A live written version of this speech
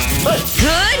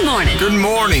Good morning. Good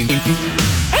morning.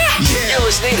 You're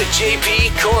listening to JP,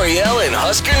 Coriel, and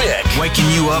Husker Nick. Waking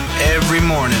you up every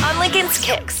morning. On Lincoln's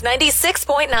Kicks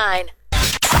 96.9. Let's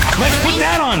put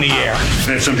that on the air.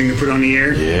 That's something to put on the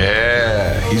air?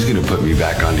 Yeah, he's going to put me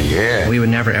back on the air. We would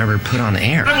never ever put on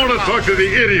air. I want to talk to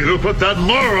the idiot who put that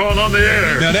moron on the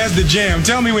air. Now that's the jam.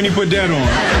 Tell me when you put that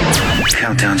on.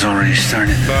 Countdown's already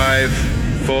started. 5,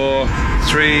 4,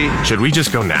 3. Should we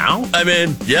just go now? I'm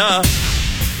in. Yeah.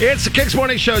 It's the Kicks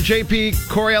Morning Show. JP,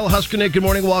 Coriel, Husker Nick, good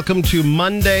morning. Welcome to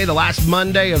Monday, the last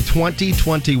Monday of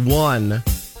 2021.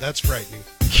 That's frightening.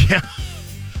 Yeah.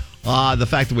 The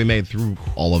fact that we made through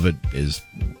all of it is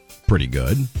pretty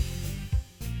good.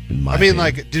 I mean,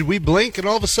 like, did we blink and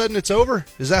all of a sudden it's over?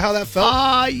 Is that how that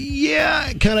felt?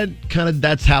 Yeah, kind of.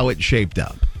 That's how it shaped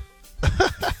up.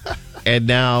 And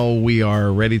now we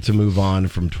are ready to move on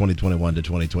from 2021 to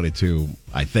 2022,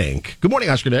 I think. Good morning,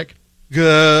 Husker Nick.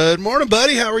 Good morning,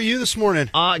 buddy. How are you this morning?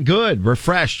 Good.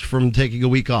 Refreshed from taking a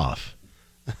week off.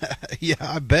 Yeah,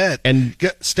 I bet. And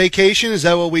staycation, is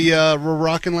that what we were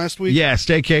rocking last week? Yeah,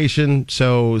 staycation.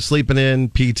 So sleeping in,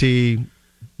 PT,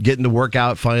 getting to work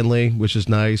out finally, which is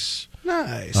nice.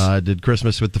 Nice. Did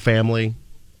Christmas with the family.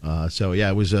 So yeah,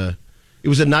 it was a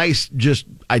nice. Just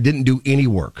I didn't do any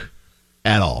work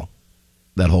at all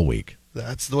that whole week.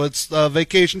 That's what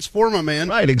vacation's for, my man.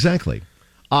 Right, exactly.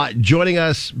 Joining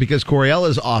us because Coriel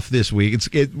is off this week.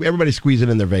 Everybody's squeezing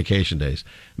in their vacation days.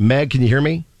 Meg, can you hear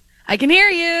me? I can hear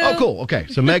you. Oh, cool. Okay.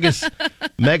 So Meg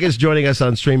is joining us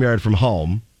on StreamYard from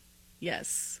home.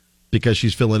 Yes. Because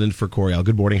she's filling in for Coriel.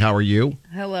 Good morning. How are you?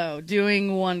 Hello.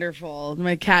 Doing wonderful.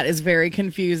 My cat is very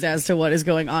confused as to what is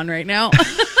going on right now.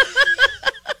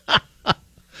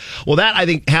 Well, that, I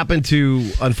think, happened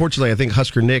to, unfortunately, I think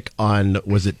Husker Nick on,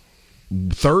 was it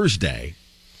Thursday?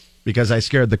 Because I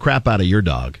scared the crap out of your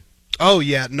dog. Oh,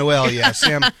 yeah. Noelle, yeah.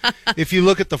 Sam, if you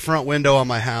look at the front window on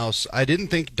my house, I didn't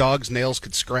think dogs' nails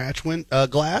could scratch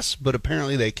glass, but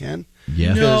apparently they can.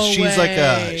 Yeah. No she's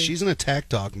way. she's an attack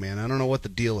dog, man. I don't know what the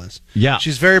deal is. Yeah.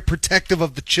 She's very protective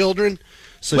of the children,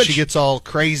 so she gets all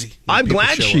crazy. I'm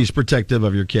glad she's protective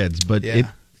of your kids, but it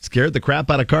scared the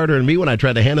crap out of Carter and me when I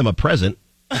tried to hand him a present.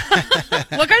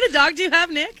 What kind of dog do you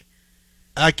have, Nick?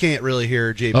 I can't really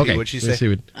hear JP Okay, what she let's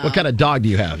said. see what kind of dog do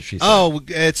you have? She said. Oh,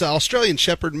 it's an Australian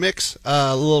Shepherd mix,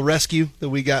 a little rescue that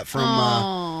we got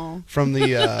from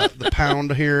the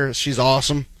pound here. She's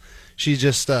awesome. She's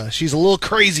just she's a little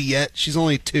crazy yet. She's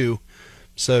only 2,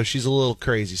 so she's a little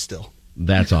crazy still.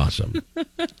 That's awesome.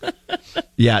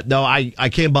 Yeah, no, I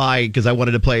came by because I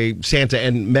wanted to play Santa.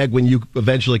 And Meg, when you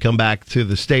eventually come back to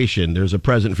the station, there's a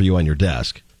present for you on your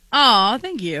desk. Oh,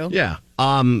 thank you. Yeah.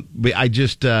 I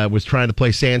just was trying to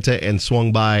play Santa and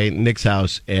swung by Nick's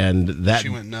house, and that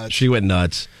she went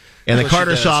nuts. And then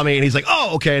Carter saw me, and he's like,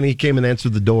 "Oh, okay." And he came and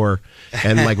answered the door,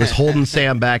 and like was holding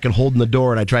Sam back and holding the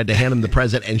door. And I tried to hand him the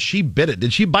present, and she bit it.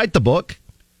 Did she bite the book?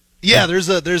 Yeah, there's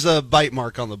a bite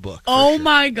mark on the book. Oh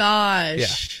my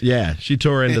gosh! Yeah, she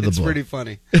tore into the book. It's pretty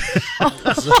funny.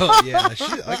 So yeah,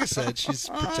 like I said, she's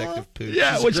a protective pooch.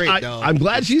 Yeah, she's a great dog. I'm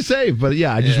glad she's safe, but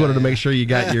yeah, I just wanted to make sure you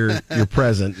got your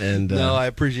present. And no, I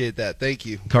appreciate that. Thank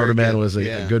you. Carter Man was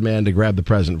a good man to grab the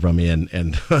present from me,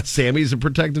 and Sammy's a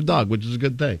protective dog, which is a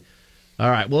good thing.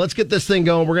 All right, well, let's get this thing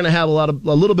going. We're going to have a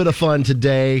little bit of fun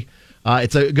today.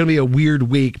 It's going to be a weird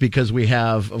week because we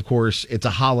have, of course, it's a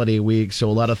holiday week, so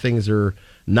a lot of things are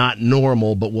not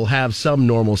normal, but we'll have some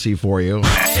normalcy for you.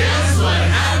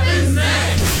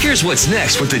 Here's what's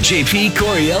next with the JP,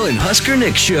 Coriel, and Husker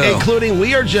Nick Show. Including,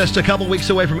 we are just a couple weeks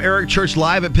away from Eric Church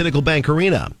Live at Pinnacle Bank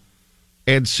Arena.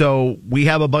 And so we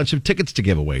have a bunch of tickets to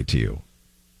give away to you.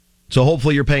 So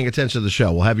hopefully you're paying attention to the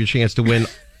show. We'll have your chance to win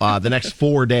the next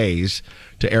 4 days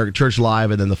to Eric Church Live,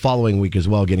 and then the following week as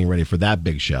well, getting ready for that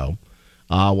big show.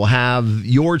 We'll have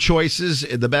your choices,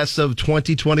 the best of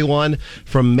 2021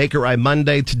 from Make It Right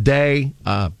Monday today,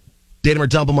 Datum or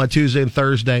Dump 'Em on Tuesday and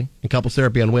Thursday, and Couples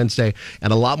Therapy on Wednesday,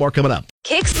 and a lot more coming up.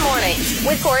 Kicks Mornings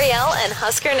with Coriel and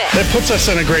Husker Nick. That puts us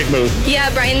in a great mood.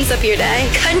 Yeah, brightens up your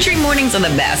day. Country mornings are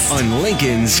the best. On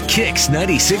Lincoln's Kicks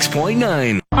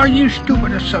 96.9. Are you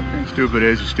stupid or something? Stupid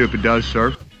is, stupid does,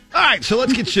 sir. All right, so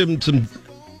let's get some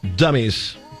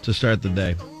dummies to start the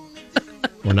day.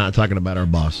 We're not talking about our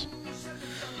boss.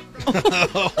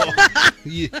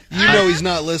 You know he's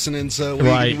not listening, so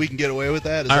we can get away with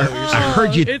that. Is that what you're saying? I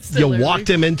heard you walked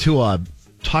him into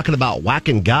talking about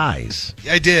whacking guys.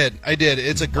 I did.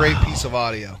 It's a great piece of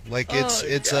audio. Like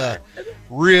it's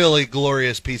really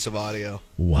glorious piece of audio.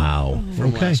 Wow.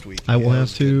 From Okay. last week. I will Yeah, it have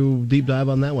was to deep dive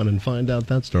on that one and find out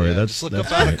that story. Yeah, that's just look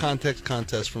that's up out great. of context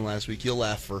contest from last week. You'll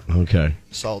laugh for Okay.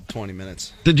 a solid 20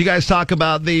 minutes. Did you guys talk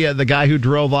about the guy who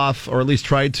drove off, or at least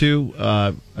tried to,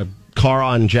 a car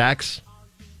on jacks?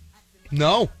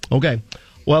 No. Okay.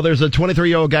 Well, there's a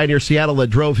 23-year-old guy near Seattle that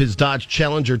drove his Dodge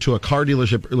Challenger to a car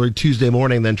dealership early Tuesday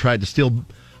morning, then tried to steal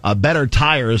better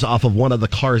tires off of one of the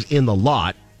cars in the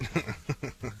lot.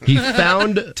 He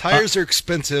found... Tires are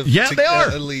expensive. Yeah, they are.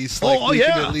 At least. Oh, you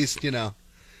yeah. can at least,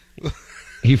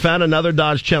 He found another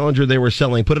Dodge Challenger they were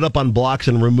selling, put it up on blocks,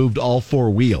 and removed all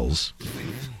four wheels.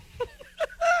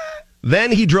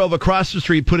 Then he drove across the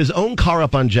street, put his own car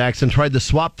up on jacks, and tried to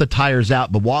swap the tires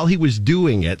out. But while he was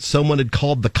doing it, someone had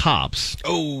called the cops.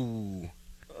 Oh.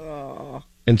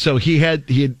 And so he had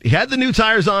the new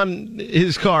tires on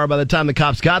his car by the time the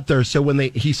cops got there. So when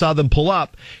he saw them pull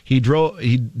up, he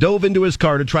dove into his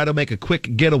car to try to make a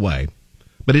quick getaway.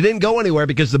 But he didn't go anywhere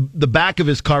because the back of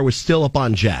his car was still up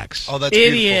on jacks. Oh, that's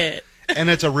Idiot. beautiful. And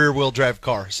it's a rear-wheel drive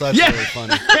car, so that's really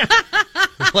funny.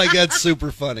 That's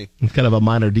super funny. It's kind of a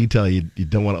minor detail you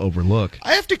don't want to overlook.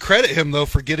 I have to credit him, though,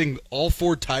 for getting all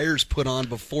four tires put on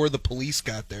before the police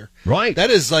got there. Right. That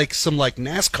is like some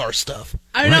NASCAR stuff.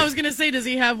 I don't know. I was gonna say, does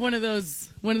he have one of those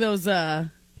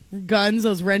guns,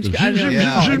 those wrench guns? I don't know.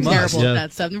 Yeah, he I'm must. terrible Yeah. at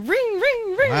that stuff. Ring,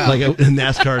 ring, ring. Wow. Like a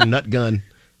NASCAR nut gun.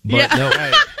 But Yeah. no,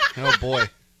 Right. Oh, boy.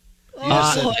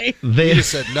 Boy. You they just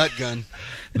said nut gun.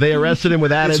 they arrested him with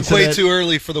that It's incident. way too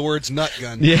early for the words nut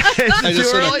gun. Yeah, I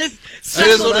just too wanna- early. I just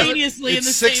wanna- Simultaneously in the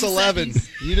it's same 6:11. sentence.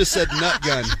 You just said nut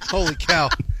gun. Holy cow.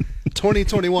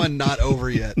 2021 not over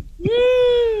yet.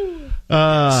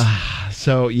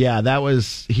 So yeah, that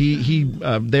was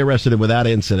they arrested him with that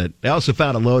incident. They also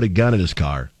found a loaded gun in his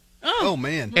car. Oh,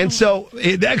 man. And so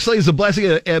it actually is a blessing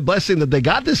that they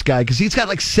got this guy because he's got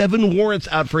like 7 warrants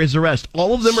out for his arrest.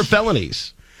 All of them are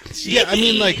felonies. Yeah, I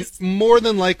mean, more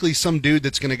than likely some dude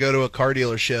that's going to go to a car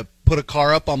dealership, put a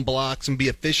car up on blocks and be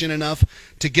efficient enough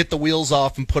to get the wheels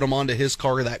off and put them onto his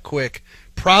car that quick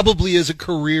probably is a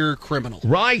career criminal.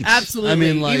 Right. Absolutely. I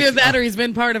mean, either that or he's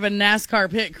been part of a NASCAR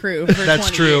pit crew for That's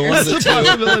 20 true. years. That's a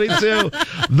possibility too.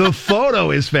 The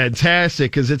photo is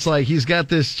fantastic because it's like he's got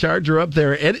this Charger up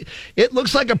there, and it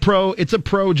looks like it's a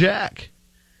pro jack.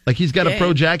 Like he's got a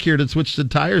pro jack here to switch the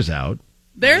tires out.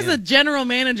 There's a general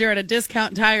manager at a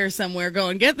discount tire somewhere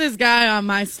going, get this guy on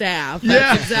my staff. That's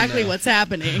Yeah. exactly what's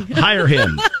happening. Hire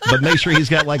him, but make sure he's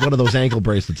got like one of those ankle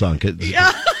bracelets on. 'Cause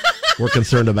we're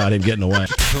concerned about him getting away.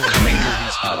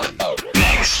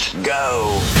 Next.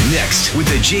 Go. Next with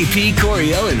the JP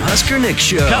Coriel and Husker Nick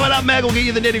show. Coming up, Meg, we'll get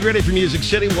you the nitty-gritty from Music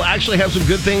City. We'll actually have some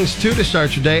good things, too, to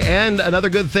start your day. And another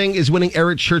good thing is winning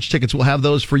Eric Church tickets. We'll have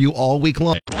those for you all week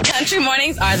long. Country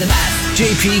mornings are the best.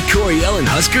 JP Coriel and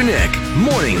Husker Nick.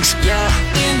 Mornings.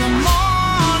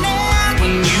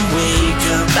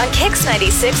 On Kicks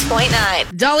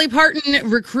 96.9. Dolly Parton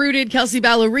recruited Kelsey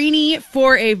Ballerini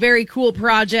for a very cool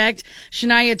project.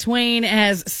 Shania Twain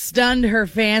has stunned her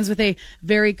fans with a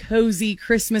very cozy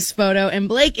Christmas photo, and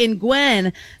Blake and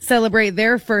Gwen celebrate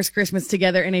their first Christmas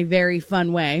together in a very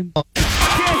fun way.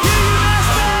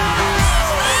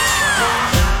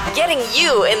 Getting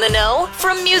you in the know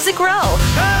from Music Row.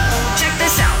 Check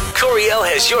this out. Coriel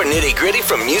has your nitty gritty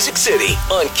from Music City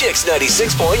on Kicks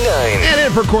 96.9. And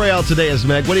in for Coriel today is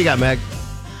Meg. What do you got, Meg?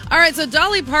 All right, so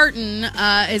Dolly Parton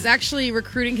is actually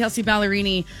recruiting Kelsey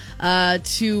Ballerini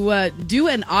to do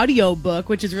an audio book,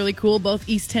 which is really cool, both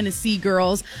East Tennessee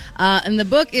girls. And the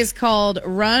book is called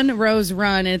Run, Rose,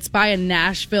 Run, and it's by a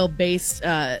Nashville-based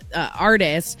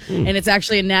artist, and it's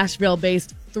actually a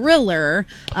Nashville-based thriller.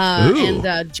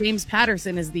 And James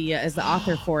Patterson is the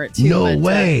author for it, too. No But,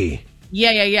 way.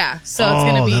 Yeah. So it's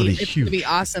that'd gonna be it's huge. gonna be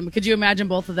awesome. Could you imagine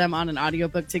both of them on an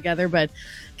audiobook together? But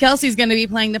Kelsey's gonna be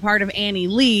playing the part of Annie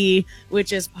Lee,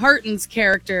 which is Parton's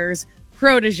character's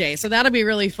protege. So that'll be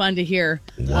really fun to hear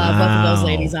both of those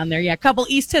ladies on there. Yeah, a couple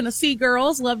East Tennessee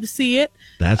girls. Love to see it.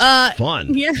 That's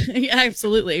fun. Yeah,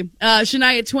 absolutely.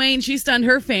 Shania Twain, she stunned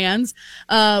her fans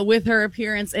with her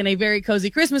appearance in a very cozy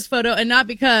Christmas photo, and not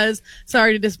because,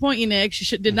 sorry to disappoint you, Nick,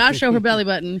 she did not show her belly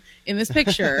button in this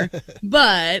picture,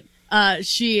 but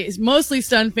she mostly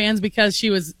stunned fans because she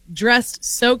was dressed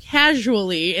so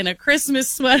casually in a Christmas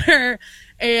sweater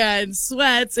and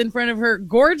sweats in front of her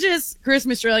gorgeous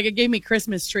Christmas tree. Like, it gave me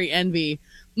Christmas tree envy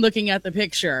looking at the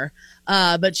picture.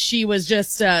 But she was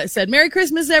just said, "Merry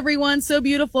Christmas, everyone. So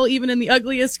beautiful, even in the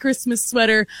ugliest Christmas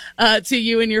sweater, to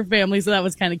you and your family." So that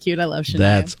was kind of cute. I love Shania.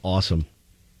 That's awesome.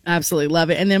 Absolutely love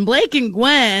it. And then Blake and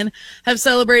Gwen have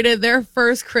celebrated their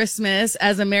first Christmas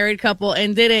as a married couple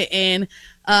and did it in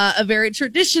a very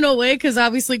traditional way, because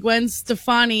obviously Gwen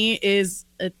Stefani is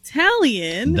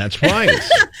Italian. That's right.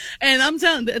 And I'm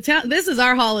telling this is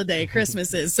our holiday,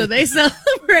 Christmas is. So they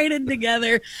celebrated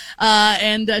together.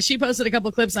 And she posted a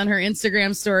couple clips on her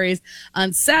Instagram stories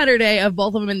on Saturday of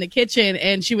both of them in the kitchen.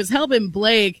 And she was helping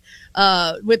Blake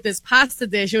with this pasta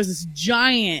dish. It was this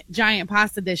giant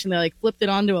pasta dish, and they like flipped it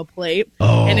onto a plate.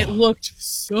 Oh. And it looked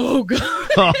so good.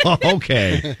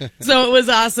 Okay. So it was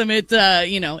awesome. It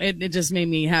it just made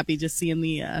me happy just seeing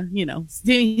the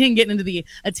getting into the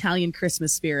Italian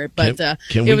Christmas spirit. But can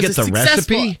it we was get a the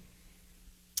successful- recipe?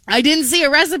 I didn't see a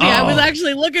recipe. I was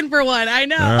actually looking for one. I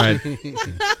know. All right.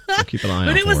 I'll keep an eye out.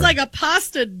 But it was for like a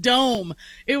pasta dome.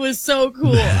 It was so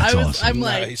cool. That's I'm awesome.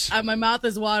 like, Nice. my mouth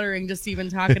is watering just even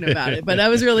talking about it. But that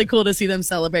was really cool to see them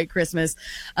celebrate Christmas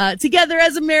together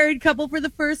as a married couple for the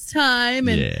first time,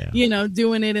 and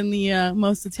doing it in the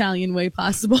most Italian way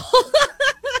possible.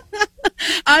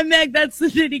 I'm Meg. That's the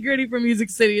nitty gritty from Music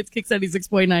City. It's Kicks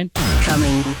 96.9.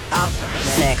 Coming up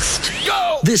next.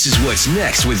 This is what's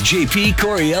next with JP,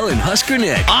 Coriel, and Husker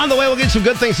Nick. On the way, we'll get some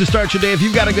good things to start your day. If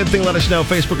you've got a good thing, let us know.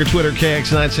 Facebook or Twitter,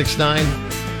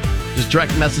 KX969. Just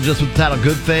direct message us with the title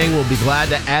Good Thing. We'll be glad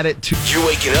to add it to. You're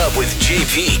waking up with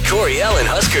JP, Coriel, and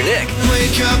Husker Nick.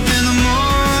 Wake up in the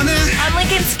morning. On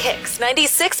Lincoln's Kicks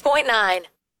 96.9.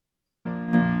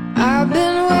 I've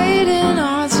been waiting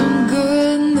on some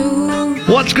good news.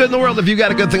 What's good in the world? If you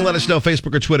got a good thing, let us know.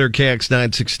 Facebook or Twitter,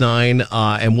 KX969.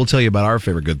 And we'll tell you about our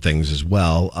favorite good things as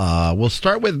well. We'll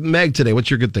start with Meg today.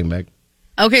 What's your good thing, Meg?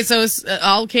 Okay, so it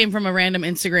all came from a random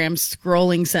Instagram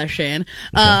scrolling session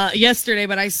yesterday,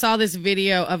 but I saw this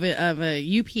video of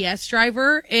a UPS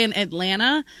driver in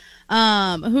Atlanta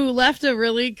who left a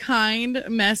really kind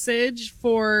message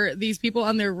for these people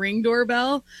on their Ring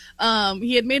doorbell.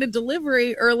 He had made a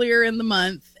delivery earlier in the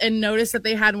month and noticed that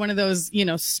they had one of those,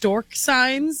 stork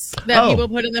signs that people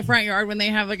put in the front yard when they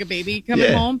have like a baby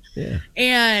coming home. Yeah.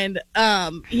 And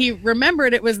he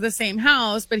remembered it was the same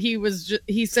house, but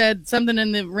he said something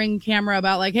in the Ring camera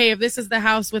about like, hey, if this is the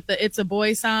house with the "It's a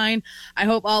Boy" sign, I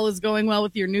hope all is going well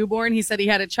with your newborn. He said he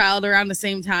had a child around the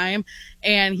same time,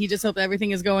 and he just hoped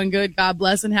everything is going good. God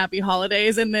bless and happy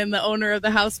holidays. And then the owner of the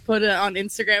house put it on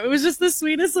Instagram. It was just the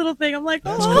sweetest little thing. I'm like,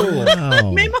 That's oh, cool.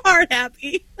 Wow. made my heart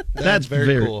happy. That's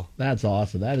very cool. That's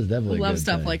awesome. That is definitely a Love good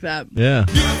stuff thing. like that. Yeah.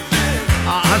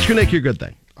 Husker Nick, your good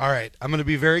thing. All right, I'm going to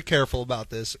be very careful about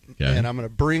this, and I'm going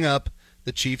to bring up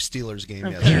the Chiefs-Steelers game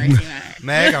yesterday.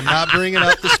 Meg, I'm not bringing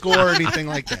up the score or anything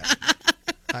like that.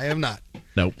 I am not.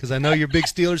 Nope. Because I know you're a big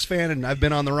Steelers fan, and I've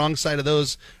been on the wrong side of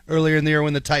those earlier in the year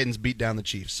when the Titans beat down the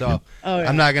Chiefs. So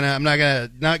I'm not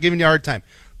giving you a hard time.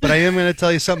 But I am gonna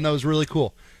tell you something that was really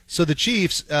cool. So the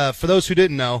Chiefs, for those who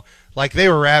didn't know, like they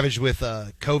were ravaged with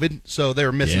COVID, so they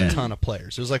were missing a ton of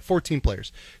players. It was like 14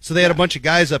 players. So they had a bunch of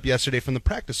guys up yesterday from the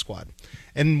practice squad.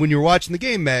 And when you were watching the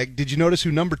game, Meg, did you notice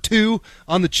who number 2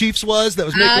 on the Chiefs was that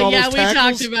was making all those tackles? Yeah, we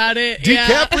talked about it.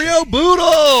 DiCaprio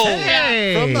Boodle!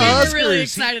 Hey. From the We Huskers. were really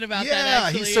excited about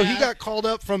that, actually. He got called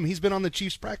up he's been on the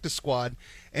Chiefs practice squad,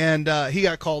 and he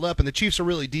got called up, and the Chiefs are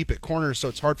really deep at corners, so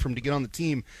it's hard for him to get on the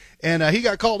team. And he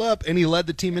got called up, and he led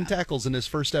the team in tackles in his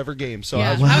first ever game. So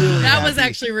I was really that was happy.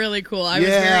 actually really cool. I was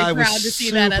very proud to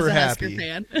see that as a Husker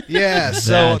fan. Yeah,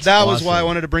 so That's that was awesome. why I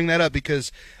wanted to bring that up,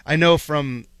 because I know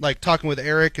from like talking with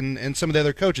Eric and some of the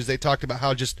other coaches, they talked about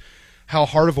how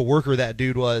hard of a worker that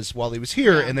dude was while he was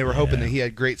here, and they were hoping that he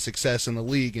had great success in the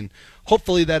league, and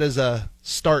hopefully that is a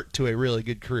start to a really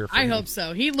good career for him. I hope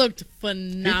so. He looked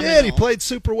phenomenal. He did. He played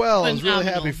super well. I was really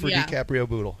Phenomenal, happy for DiCaprio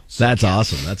Boodle. That's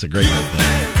awesome. That's a great good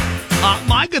thing.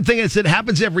 My good thing is it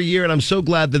happens every year, and I'm so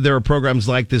glad that there are programs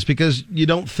like this because you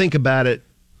don't think about it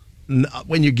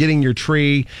when you're getting your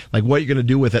tree, like what you're going to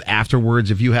do with it afterwards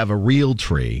if you have a real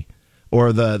tree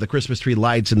or the Christmas tree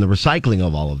lights and the recycling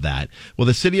of all of that. Well,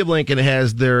 the city of Lincoln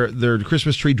has their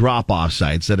Christmas tree drop-off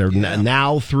sites that are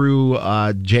now through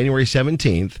January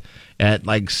 17th at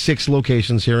like 6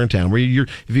 locations here in town. Where if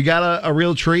you got a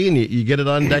real tree and you get it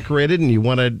undecorated and you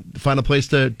want to find a place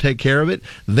to take care of it,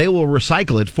 they will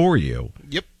recycle it for you.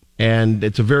 Yep. And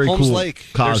it's a very Holmes cool Lake.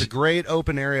 cause. There's a great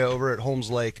open area over at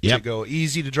Holmes Lake to Yep. go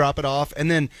easy to drop it off,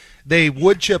 and then they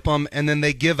wood chip them, and then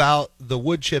they give out the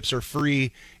wood chips are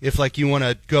free if like you want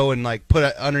to go and like put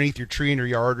it underneath your tree in your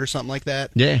yard or something like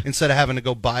that. Yeah. Instead of having to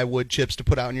go buy wood chips to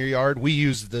put out in your yard, we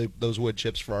use those wood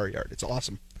chips for our yard. It's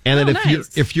awesome. And then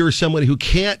nice. if you're somebody who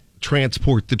can't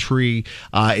transport the tree,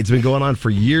 it's been going on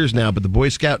for years now, but the Boy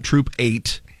Scout Troop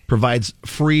 8 provides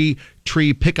free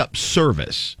tree pickup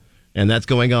service. And that's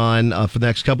going on for the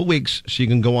next couple weeks. So you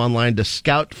can go online to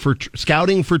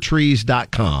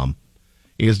scoutingfortrees.com.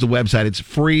 is the website. It's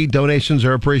free. Donations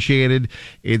are appreciated.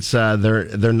 It's their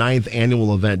 9th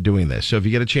annual event doing this. So if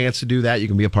you get a chance to do that, you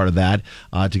can be a part of that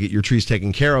to get your trees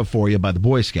taken care of for you by the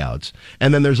Boy Scouts.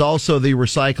 And then there's also the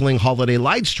Recycling Holiday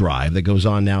Lights Drive that goes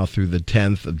on now through the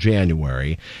 10th of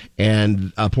January.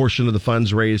 And a portion of the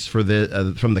funds raised for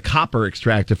from the copper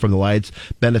extracted from the lights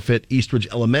benefit Eastridge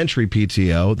Elementary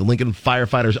PTO, the Lincoln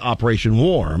Firefighters Operation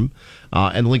Warm,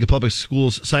 and the Lincoln Public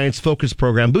Schools Science Focus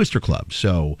Program Booster Club.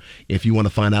 So if you want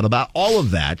to find out about all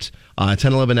of that,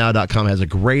 1011now.com has a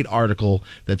great article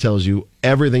that tells you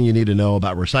everything you need to know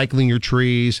about recycling your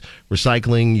trees,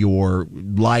 recycling your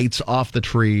lights off the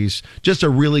trees. Just a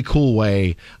really cool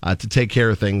way to take care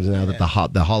of things now that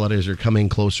the holidays are coming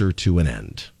closer to an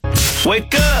end.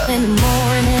 Wake up! In the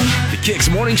morning. The Kicks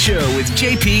Morning Show with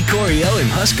JP, Coriel, and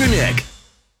Husker Nick.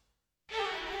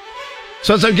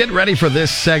 So as I'm getting ready for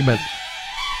this segment,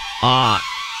 I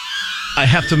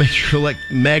have to make sure let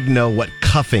Meg know what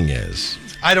cuffing is.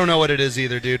 I don't know what it is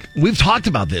either, dude. We've talked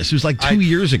about this. It was like 2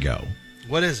 years ago.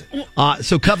 What is it?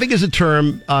 So cuffing is a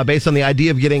term based on the idea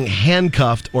of getting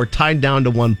handcuffed or tied down to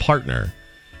one partner.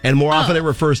 And more often it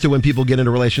refers to when people get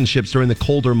into relationships during the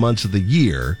colder months of the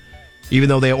year. Even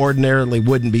though they ordinarily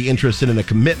wouldn't be interested in a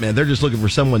commitment, they're just looking for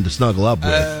someone to snuggle up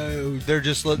with. They're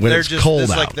just when they're it's just cold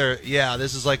this out. Like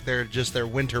this is like they're just their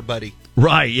winter buddy.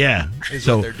 Right, yeah. Is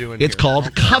so what they're doing it's here.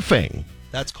 called cuffing.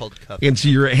 That's called cuffing. And so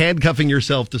you're handcuffing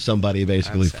yourself to somebody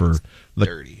basically for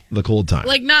the cold time.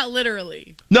 Like, not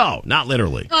literally. No, not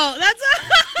literally. Oh, that's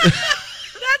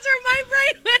where my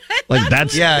brain went. Like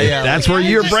that's that's where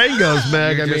your brain goes,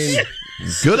 Meg. I mean,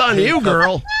 good on you,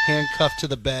 girl. Handcuffed to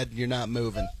the bed, you're not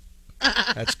moving.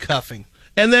 That's cuffing.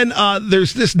 And then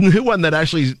there's this new one that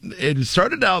actually it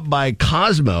started out by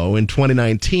Cosmo in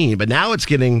 2019, but now it's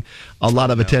getting a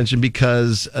lot of attention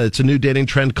because it's a new dating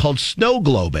trend called snow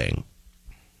globing.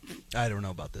 I don't know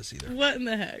about this either. What in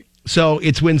the heck? So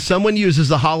it's when someone uses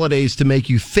the holidays to make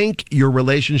you think your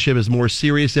relationship is more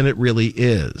serious than it really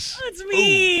is. That's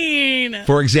mean.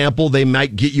 For example, they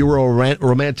might get you a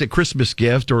romantic Christmas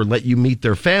gift or let you meet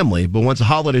their family, but once the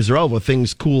holidays are over,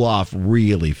 things cool off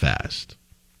really fast.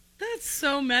 That's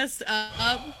so messed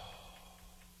up.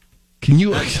 Can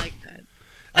you...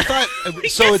 I thought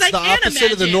so. It's the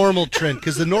opposite of the normal trend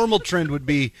because the normal trend would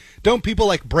be don't people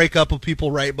like break up with people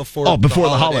right before the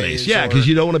holidays? Yeah, because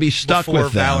you don't want to be stuck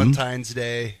with them. Valentine's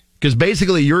Day. Because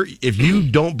basically, if you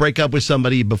don't break up with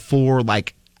somebody before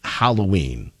like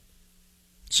Halloween,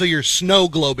 so you're snow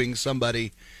globing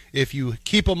somebody if you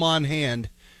keep them on hand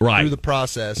through the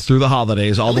process through the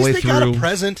holidays all the way through. Got a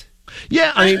present.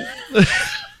 Yeah, I mean,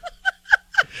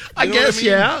 I guess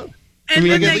yeah. And,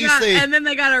 then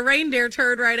they got a reindeer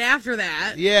turd right after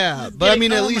that. Yeah, but I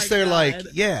mean, at least they're like,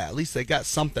 at least they got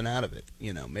something out of it.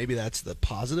 You know, maybe that's the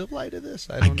positive light of this.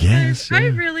 I guess. I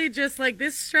really just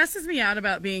this stresses me out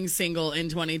about being single in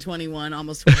 2021,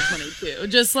 almost 2022.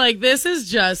 Just this is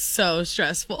just so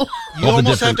stressful. You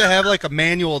almost have to have like a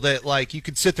manual that you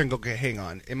could sit there and go, okay, hang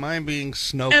on, am I being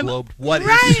snow globed? What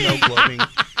is snow globing?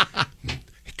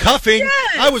 Cuffing.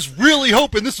 Yes. I was really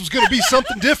hoping this was going to be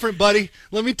something different, buddy.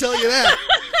 Let me tell you that.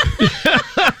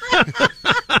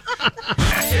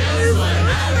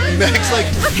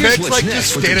 Meg's like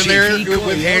just standing there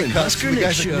with handcuffs. No.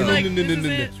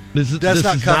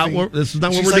 This is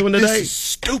not what we're doing today. This is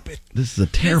stupid. This is a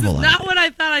terrible idea. Not what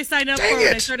I thought I signed up for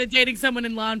when I started dating someone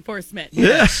in law enforcement.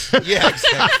 Yes. Yeah,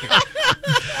 exactly.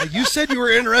 You said you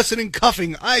were interested in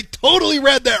cuffing. I totally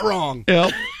read that wrong.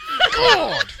 Yep.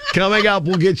 God. Coming up,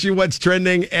 we'll get you what's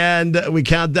trending, and we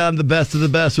count down the best of the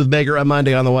best with Maker on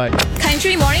Monday on the way.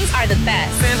 Country mornings are the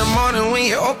best. In the morning when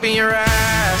you open your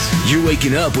eyes. You're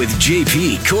waking up with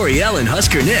JP, Coriel, and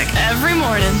Husker Nick. Every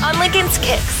morning. On Lincoln's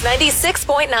Kicks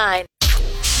 96.9.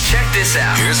 Check this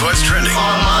out. Here's what's trending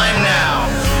online now.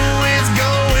 It's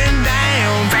going down.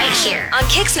 Right here. On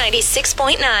Kicks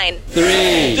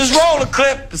 96.9. Just roll a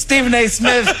clip of Stephen A.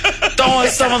 Smith throwing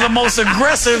some of the most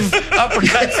aggressive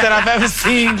uppercuts that I've ever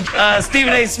seen.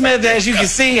 Stephen A. Smith, as you can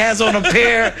see, has on a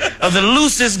pair of the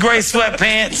loosest gray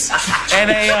sweatpants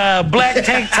and a black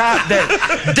tank top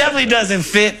that definitely doesn't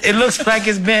fit. It looks like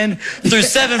it's been through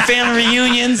 7 family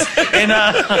reunions and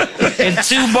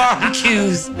 2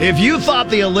 barbecues. If you thought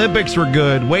the Olympics were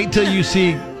good, wait till you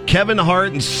see Kevin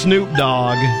Hart and Snoop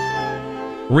Dogg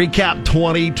recap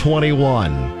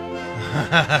 2021.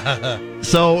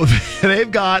 So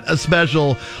they've got a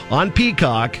special on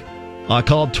Peacock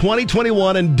called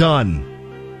 2021 and Done.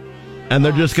 And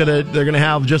they're gonna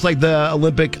have, just like the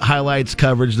Olympic highlights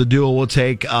coverage, the duo will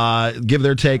give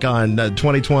their take on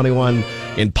 2021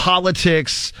 in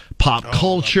politics, pop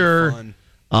culture,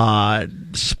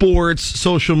 sports,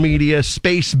 social media,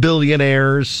 space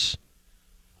billionaires.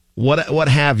 what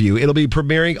have you. It'll be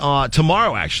premiering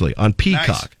tomorrow, actually, on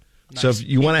Peacock. Nice. So if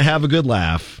you want to have a good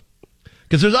laugh,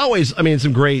 because there's always,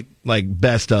 some great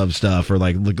best of stuff or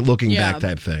looking back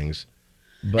type things.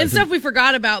 But and stuff we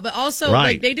forgot about, but also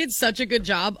Right. they did such a good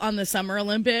job on the Summer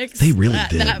Olympics. They really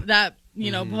did. That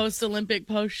post-Olympic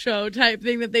post-show type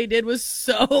thing that they did was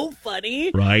so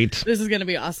funny. Right. This is going to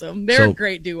be awesome. They're So, a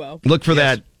great duo. Look for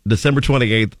that December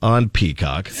 28th on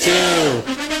Peacock. The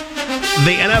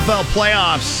NFL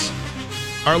playoffs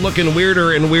are looking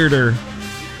weirder and weirder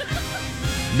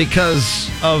because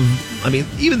of,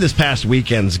 even this past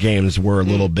weekend's games were a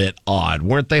little bit odd,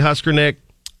 weren't they, Husker Nick?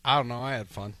 I don't know. I had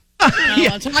fun.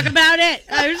 I'll talk about it.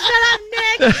 Shut up,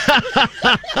 Nick.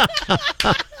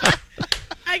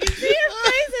 I can see your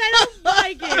face and I don't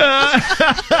like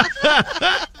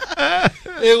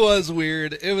it. It was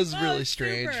weird. It was really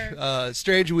strange.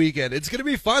 Strange weekend. It's gonna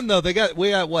be fun though. We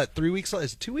got what, 3 weeks left?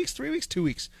 Is it 2 weeks? 3 weeks? 2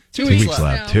 weeks. 2 weeks left.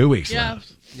 left. 2 weeks Yeah.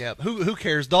 left. Yeah. Who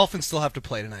cares? Dolphins still have to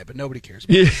play tonight, but nobody cares.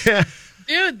 Yeah.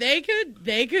 Dude, they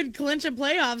could clinch a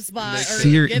playoff spot or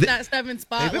See, get that 7th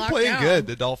spot. They've been locked playing down. good.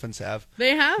 The Dolphins have.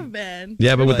 They have been.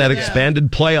 Yeah, but with that Yeah.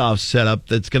 expanded playoff setup,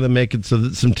 that's going to make it so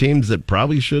that some teams that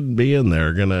probably shouldn't be in there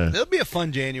are going to. It'll be a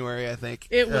fun January, I think.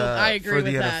 It will. I agree for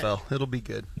the with that. NFL. It'll be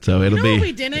good. So it'll You know what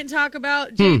we be. didn't talk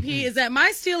about, JP, is that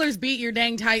my Steelers beat your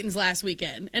dang Titans last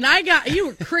weekend, and you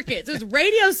were crickets. It was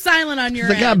radio silent on your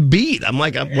They end. got beat. I'm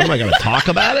like, what am I going to talk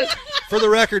about it? For the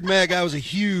record, Meg, I was a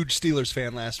huge Steelers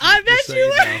fan last week. I bet just so you know.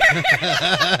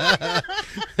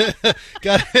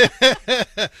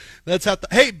 That's how.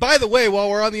 Hey, by the way, while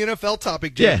we're on the NFL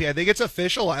topic, JP, Yeah. I think it's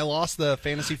official. I lost the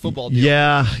fantasy football deal.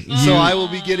 Yeah. So I will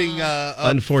be getting a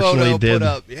Unfortunately photo did. put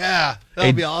up. Yeah, that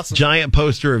would be awesome. Giant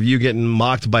poster of you getting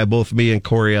mocked by both me and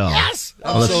Coriel. Yes,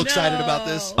 I'm so excited about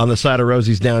this. On the side of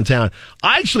Rosie's downtown.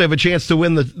 I actually have a chance to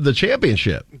win the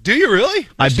championship. Do you really?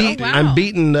 I'm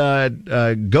beating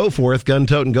Go Forth, Gun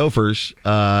Toting Gophers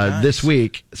this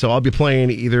week. So I'll be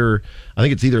playing I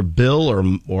think it's either Bill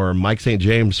or Mike St.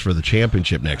 James for the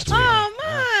championship next week. Oh,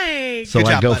 Mike. So Good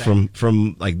I job, go buddy.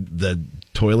 from the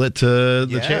toilet to the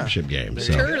Yeah. championship game. There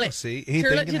So you go. Turlet. See,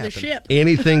 anything Turlet can to the happen. ship.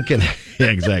 anything can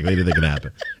exactly anything can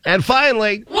happen. And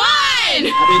finally, One! I've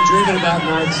been dreaming about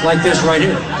nights like this right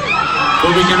here,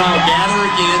 where we can all gather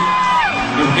again,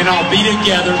 and we can all be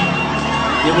together,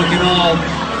 and we can all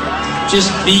just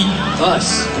be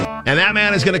us. and that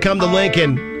man is going to come to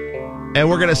Lincoln, and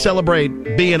we're going to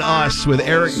celebrate being us with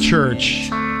Eric Church.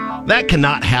 That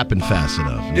cannot happen fast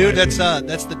enough, Dude, that's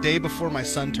the day before my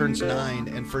son turns 9,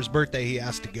 and for his birthday he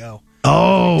has to go.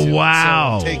 Oh So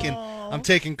wow! I'm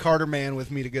taking Carter Mann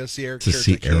with me to go see Eric To Church.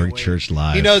 see I can't Eric wait. Church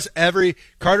live. He knows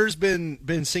Carter's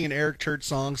been singing Eric Church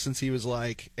songs since he was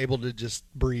able to just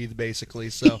breathe basically.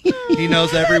 So he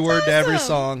knows every word to every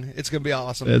song. It's gonna be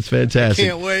awesome. That's fantastic. I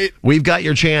can't wait. We've got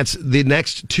your chance the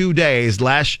next 2 days.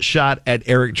 Last shot at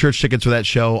Eric Church tickets for that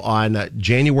show on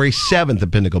January 7th at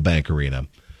Pinnacle Bank Arena.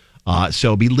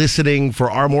 So be listening for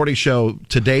our morning show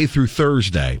today through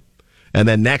Thursday. And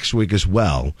then next week as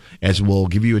well, as we'll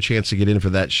give you a chance to get in for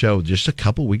that show just a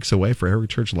couple weeks away for Eric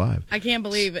Church Live. I can't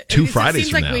believe it. Two It Fridays seems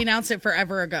from like now. we announced it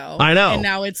forever ago. I know. And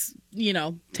now it's,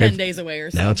 10 days away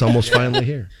or something. Now it's almost finally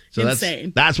here. So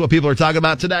Insane. that's what people are talking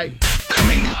about today.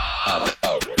 Coming up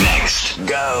next.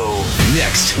 Go.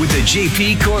 Next with the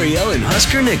JP Coriel and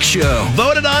Husker Nick show.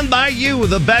 Voted on by you,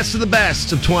 the best of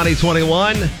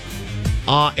 2021.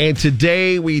 And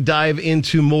today we dive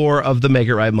into more of the Make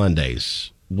It Right Mondays.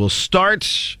 We'll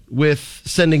start with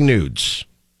sending nudes.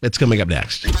 It's coming up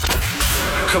next.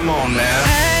 Come on now.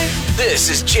 This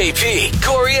is JP,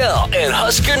 Coriel, and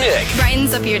Husker Nick.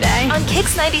 Brightens up your day on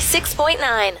Kicks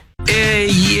 96.9.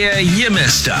 Yeah, you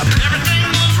messed up.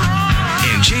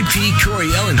 And JP,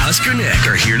 Coriel, and Husker Nick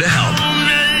are here to help.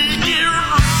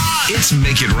 It's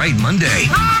Make It Right Monday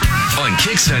on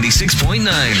Kicks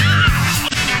 96.9.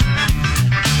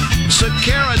 So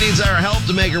Kara needs our help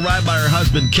to make it right by her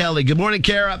husband, Kelly. Good morning,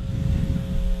 Kara.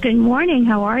 Good morning.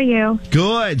 How are you?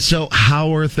 Good. So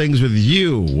how are things with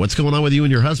you? What's going on with you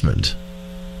and your husband?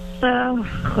 I'm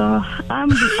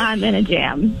in a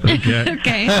jam. Okay.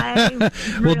 Okay.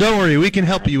 Well, don't worry. We can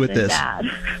help you with this.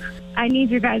 I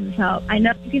need your guys' help. I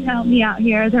know you can help me out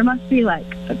here. There must be like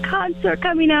a concert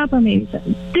coming up or maybe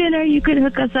some dinner you could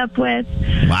hook us up with.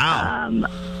 Wow.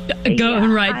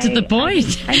 Going right to the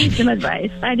point. I need some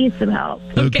advice. I need some help.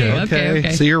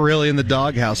 Okay. So you're really in the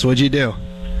doghouse. What'd you do?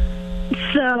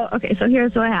 So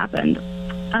here's what happened.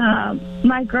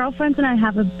 My girlfriends and I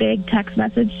have a big text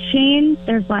message chain.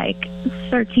 There's like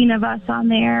 13 of us on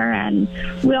there, and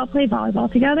we all play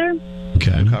volleyball together.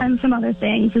 Okay. And some other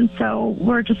things. And so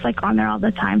we're just like on there all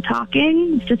the time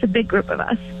talking. It's just a big group of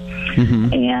us.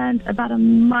 And about a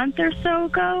month or so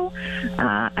ago,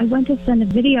 I went to send a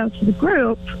video to the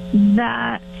group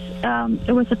that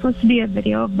it was supposed to be a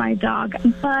video of my dog,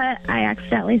 but I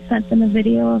accidentally sent them a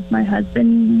video of my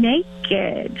husband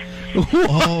naked.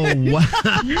 Oh, wow.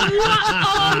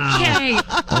 Okay.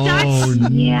 Oh,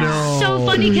 no. So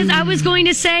funny because I was going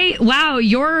to say, wow,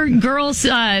 your girl's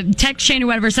text chain or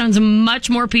whatever sounds much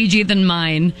more PG than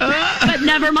mine. But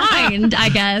never mind, I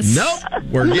guess. Nope.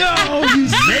 We're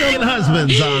naked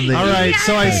husbands on the. All right,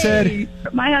 so I said,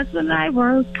 My husband and I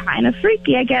were kind of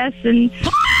freaky, I guess, and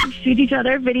shoot each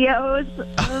other videos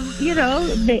of,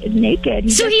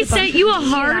 naked. So he sent you a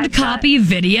hard copy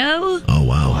video? Oh,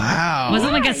 wow. wow. Was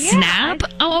it like a snap?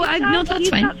 Oh, no, that's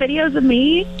fine. Got videos of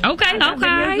me. Okay,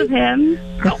 Videos of him.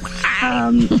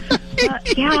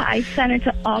 But yeah, I sent it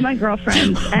to all my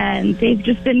girlfriends, and they've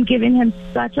just been giving him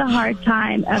such a hard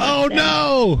time. Oh,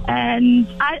 no. And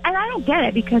I don't get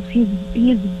it because he's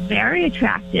very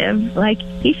attractive. Like,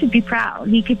 he should be proud.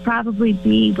 He could probably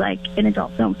be like an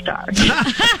adult film star.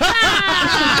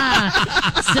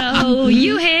 So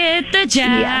you hit the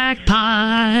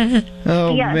jackpot.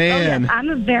 Oh, yes, man. I'm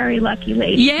a very lucky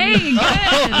lady. Yay, good.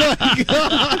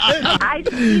 I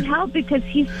just need help because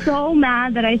he's so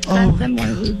mad that I sent him one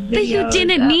of these videos. But you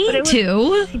didn't mean but it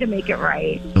was to make it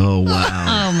right. Oh,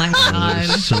 wow. Oh, my God.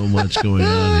 There's so much going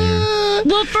on here.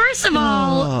 Well, first of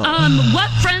all, what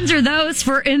friends are those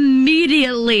for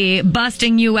immediately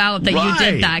busting you out that you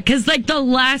did that? Because, like, the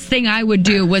last thing I would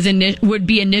do was would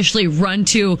be initially run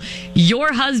to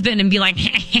your husband and be like,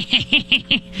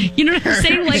 you know what I'm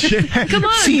saying? Like, come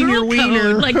on, Seen girl your wiener.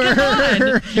 code. Like, come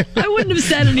on. I wouldn't have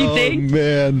said anything. Oh,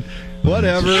 man.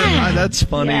 Whatever. Yeah. That's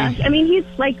funny. Yeah, I mean, he's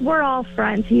like, we're all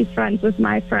friends. He's friends with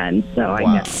my friends, so I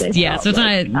guess they Yeah, felt so it's like,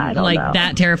 I not don't like know.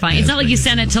 that terrifying. It's not like you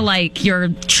sent it to like your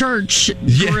church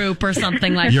group or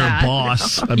something like Your that.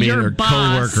 boss, I mean, Your or boss,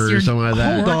 coworker or your something like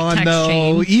that. Hold on, text no.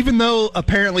 chain. Even though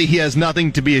apparently he has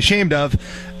nothing to be ashamed of,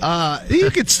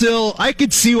 I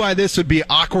could see why this would be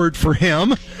awkward for him.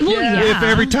 Well, yeah. If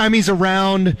every time he's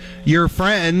around your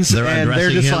friends They're and they're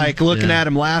undressing just him? like looking Yeah. at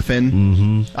him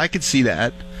laughing, I could see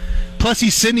that. Plus,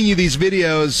 he's sending you these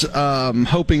videos,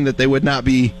 hoping that they would not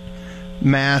be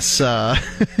mass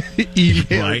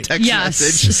email or text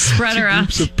message spread to around.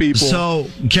 groups of people. So,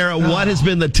 Kara, what has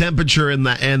been the temperature in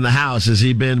the house? Has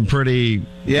he been pretty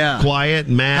quiet,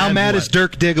 mad? How mad What? is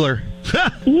Dirk Diggler?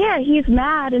 Yeah, he's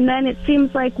mad, and then it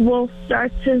seems like we'll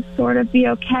start to sort of be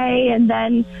okay, and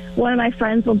then one of my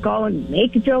friends will go and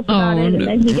make a joke about it, and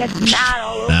then he gets mad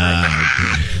all over.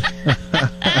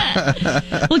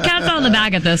 Well, cat's out of the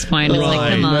bag at this point. It's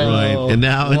like, come on. Right. And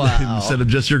now, instead of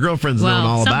just your girlfriends knowing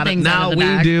all about it, something's out now of the we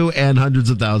bag. do, and hundreds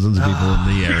of thousands of people in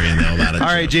the area know about it. All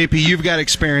right, JP, you've got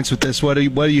experience with this. What do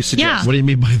you suggest? What do you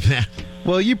mean by that?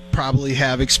 Well, you probably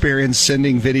have experience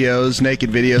sending naked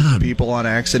videos to people on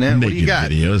accident. What do you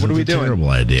got? Videos. What are we It's a doing? terrible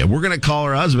idea. We're going to call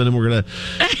her husband and we're going to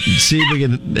see if we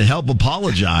can help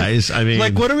apologize. I mean,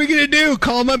 Like, what are we gonna do?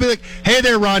 Call him up and be like, "Hey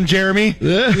there, Ron Jeremy. We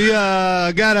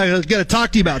gotta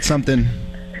talk to you about something."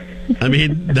 I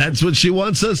mean, that's what she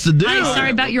wants us to do. Hi, sorry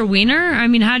about your wiener. I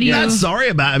mean, how do you? Not sorry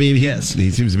about. I mean, he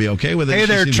seems to be okay with it. Hey She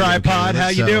there, seems to be okay tripod. with it, How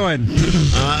you so- doing?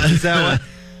 Is that what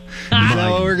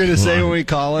we're gonna say when we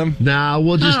call him? Nah,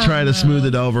 we'll just try to smooth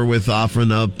it over with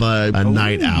offering up a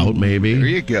night out, maybe. There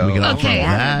you go. We can offer Okay. up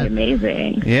that.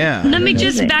 Amazing. Yeah. Let me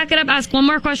just back it up, ask one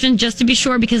more question just to be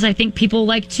sure, because I think people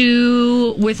like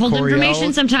to withhold Coriel?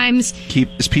 information sometimes.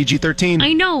 Keep this PG-13.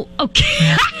 I know.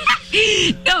 Okay.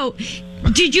 No.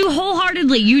 Did you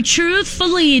wholeheartedly, you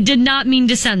truthfully did not mean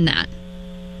to send that?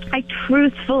 I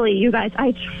truthfully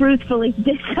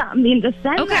did not mean to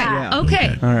send that.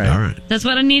 Okay. All right. That's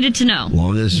what I needed to know.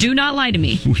 Long as Do not lie to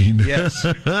me. Yes.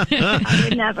 I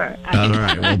would never. All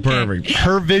right. Well, perfect.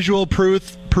 Her visual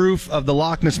proof of the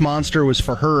Loch Ness Monster was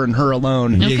for her and her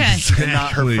alone. Okay. And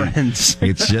not her friends.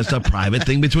 It's just a private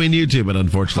thing between you two, but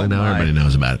unfortunately now everybody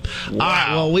knows about it. All right.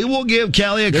 Well, we will give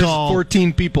Kelly a There's call.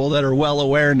 14 people that are well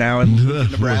aware now in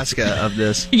Nebraska of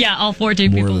this. Yeah, all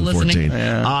 14 More people than listening.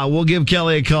 14. We'll give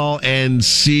Kelly a call and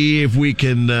see if we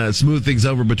can smooth things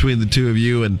over between the two of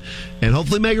you and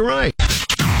hopefully make it right.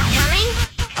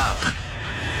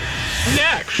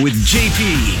 Next. With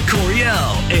JP,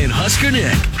 Coriel, and Husker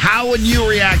Nick. How would you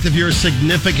react if your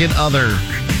significant other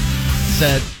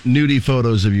sent nudie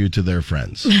photos of you to their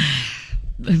friends?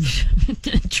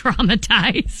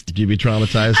 Traumatized. Would you be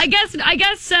traumatized? I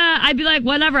guess I'd be like,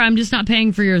 whatever, I'm just not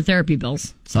paying for your therapy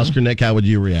bills. Husker Nick, how would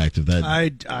you react if that?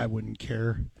 I wouldn't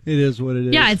care. It is what it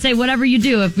is. Yeah, I'd say whatever you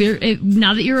do.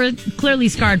 Now that you're clearly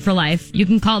scarred for life, you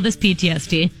can call this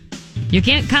PTSD. You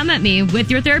can't come at me with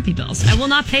your therapy bills. I will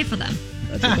not pay for them.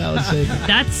 That's a valid statement.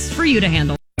 That's for you to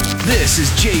handle. This is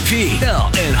JP, L,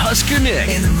 and Husker Nick.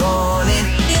 In the morning.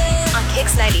 On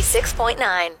Kix 96.9.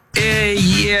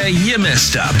 Yeah, you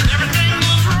messed up.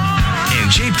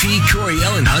 And JP, Corey,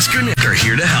 L, and Husker Nick are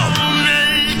here to help.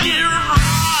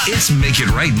 It's Make It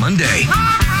Right Monday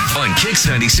on Kix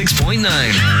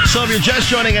 96.9. So if you're just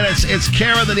joining in, it's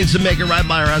Kara that needs to make it right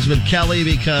by her husband, Kelly,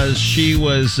 because she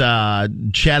was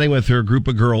chatting with her group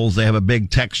of girls. They have a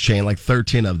big text chain, like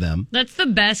 13 of them. That's the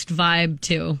best vibe,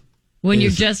 too. When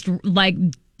you're just, like,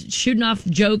 shooting off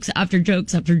jokes after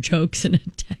jokes after jokes in a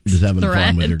text Just having thread.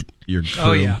 fun with your crew.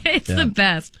 Oh, yeah. It's the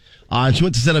best. She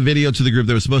went to send a video to the group.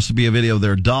 There was supposed to be a video of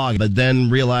their dog, but then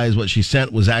realized what she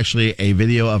sent was actually a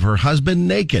video of her husband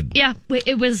naked. Yeah,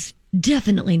 it was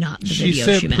definitely not the She video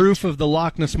sent she meant. proof of the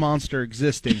Loch Ness Monster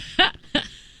existing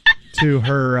to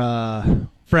her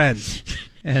friends.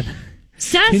 And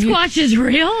Sasquatch is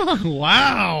real?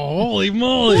 wow, holy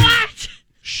moly. What?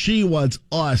 She wants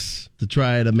us to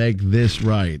try to make this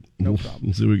right. No problem.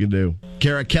 Let's see what we can do.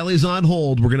 Kara, Kelly's on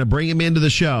hold. We're going to bring him into the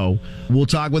show. We'll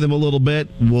talk with him a little bit.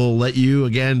 We'll let you,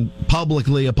 again,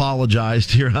 publicly apologize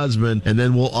to your husband, and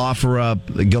then we'll offer up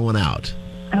the going out.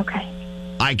 Okay.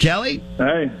 Hi, Kelly.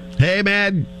 Hey. Hey,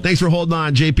 man. Thanks for holding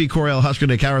on. JP, Coriel, Husker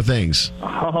Nick. How are things? Oh,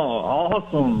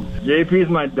 awesome. JP's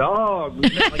my dog.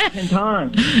 We've met like 10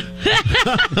 times.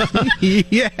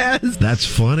 Yes. That's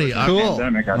funny. Cool.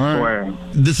 Pandemic, I swear.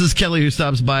 This is Kelly who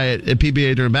stops by at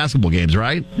PBA during basketball games,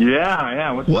 right?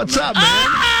 Yeah. What's up, man?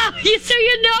 Oh, so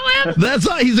you know him?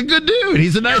 That's he's a good dude.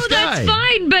 He's a nice guy. That's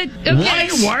fine, but okay.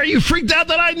 Why are you freaked out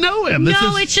that I know him?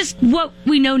 It's just what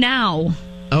we know now.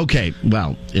 Okay,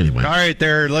 well, anyway. All right,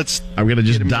 there. I'm going to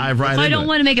just dive right into it. I don't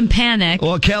want to make him panic.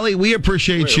 Well, Kelly, we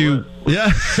appreciate you.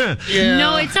 Yeah.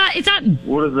 No, it's not.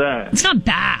 What is that? It's not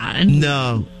bad.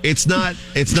 No, it's not.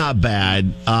 It's not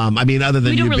bad. I mean, other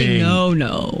than We don't you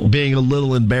really being a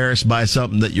little embarrassed by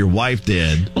something that your wife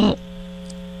did.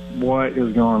 What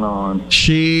is going on?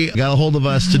 She got a hold of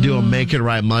us to do a Make It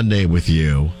Right Monday with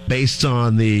you based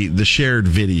on the shared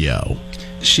video.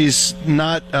 She's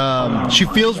not. She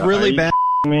feels really bad.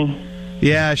 Me?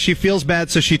 Yeah, she feels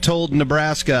bad, so she told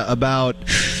Nebraska about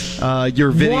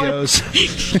your videos.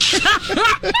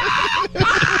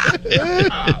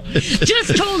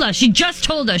 Just told us. She just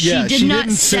told us. Yeah, she did not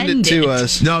didn't send it to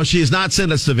us. No, she has not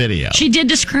sent us the video. She did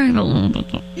describe it a little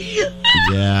bit.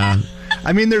 Yeah.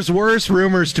 I mean, there's worse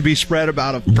rumors to be spread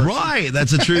about a person. Right,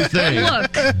 that's a true thing.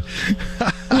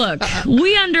 Look,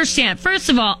 we understand. First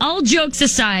of all jokes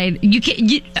aside, you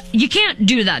can't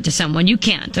do that to someone. You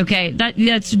can't. Okay,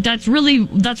 that's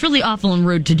really awful and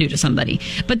rude to do to somebody.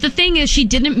 But the thing is, she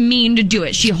didn't mean to do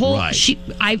it.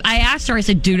 I asked her. I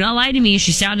said, "Do not lie to me."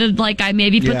 She sounded like I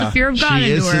maybe put the fear of God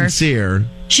into her. She is sincere.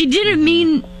 She didn't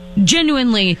mean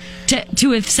genuinely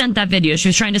to have sent that video. She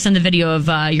was trying to send the video of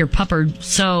your pupper.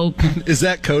 So is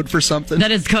that code for something? That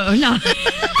is code. No.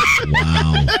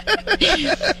 Wow.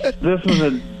 This was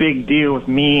a big deal with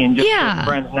me and just Yeah. my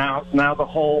friends. Now the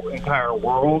whole entire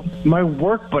world. My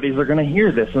work buddies are going to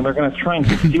hear this and they're going to try and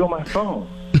steal my phone.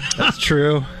 That's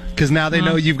true. Because now they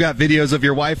know you've got videos of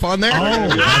your wife on there. Oh,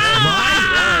 that's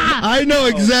right. I know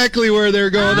exactly where they're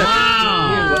going.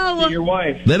 Your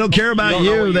wife. They don't care about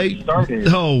you.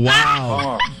 Oh,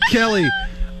 wow. Kelly,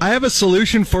 I have a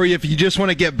solution for you if you just want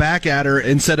to get back at her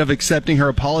instead of accepting her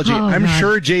apology. I'm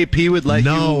sure JP would let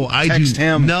you text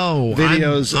him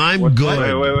videos. I'm good.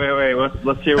 Wait.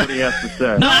 Let's hear what he has to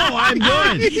say. No, I'm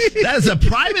good. That's a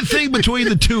private thing between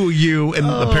the two of you and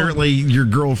apparently your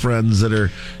girlfriends that are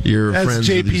your As friends.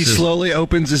 with JP your sister. slowly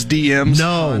opens his DMs.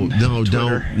 No,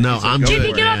 don't. No, I'm JP,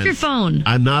 good. get off your phone.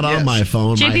 I'm not on my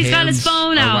phone. JP's got his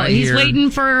phone out. He's waiting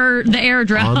for the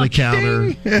airdrop. on the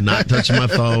counter, not touching my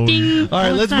phone. Ding. All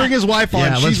right, let's bring his wife on.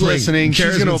 Yeah, let's She's bring- listening.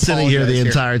 Kara's She's going been to sitting here the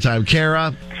entire time.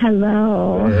 Kara.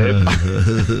 Hello.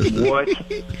 What?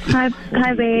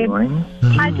 Hi, babe.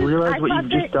 I realize what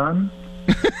you've just done?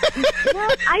 Well,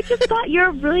 I just thought you're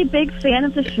a really big fan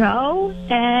of the show,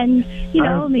 and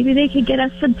maybe they could get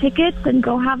us some tickets and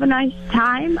go have a nice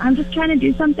time. I'm just trying to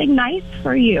do something nice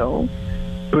for you.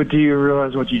 But do you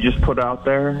realize what you just put out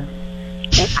there?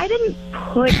 I didn't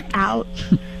put out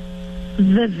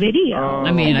the video.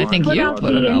 I mean, I think you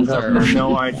put it out there. You have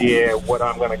no idea what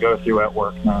I'm going to go through at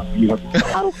work now.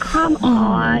 Oh, come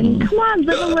on. Come on,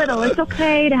 live a little. It's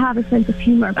okay to have a sense of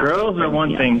humor about Girls are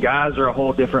one thing. Guys are a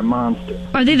whole different monster.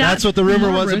 Are they That's what the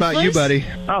rumor was about you, buddy.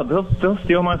 Oh, they'll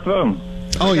steal my phone.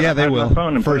 Oh, yeah, they Hide will. My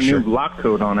phone and For put a sure. new lock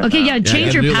code on it. Okay, now. yeah,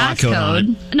 change your new lock code on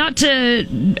passcode. Not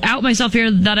to out myself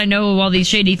here that I know all these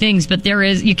shady things, but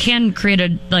you can create a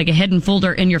hidden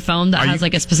folder in your phone that has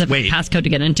a specific passcode to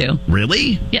get into.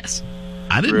 Really? Yes.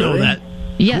 I didn't know that.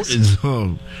 Yes.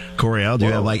 So, Coriel, do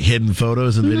you have like hidden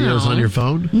photos and videos No. on your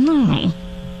phone? No.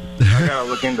 I gotta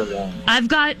look into that. I've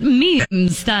got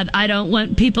memes that I don't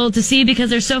want people to see because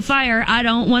they're so fire. I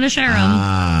don't want to share them.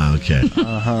 Ah, okay.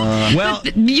 Well,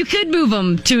 You could move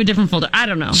them to a different folder. I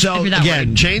don't know. so if you're that again,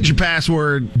 worried. change your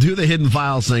password, do the hidden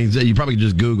files things. You probably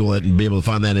just Google it and be able to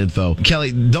find that info.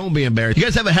 Kelly, don't be embarrassed. You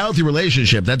guys have a healthy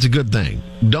relationship. That's a good thing.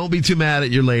 Don't be too mad at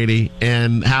your lady.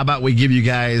 And how about we give you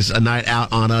guys a night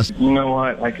out on us? You know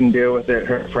what? I can deal with it.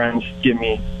 Her friends give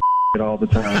me all the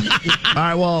time. All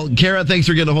right, well, Kara, thanks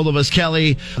for getting a hold of us.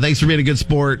 Kelly, thanks for being a good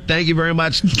sport. Thank you very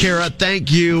much. Kara,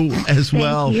 thank you as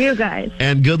well. Thank you guys.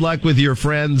 And good luck with your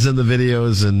friends and the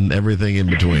videos and everything in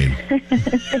between.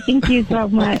 Thank you so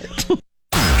much.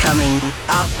 Coming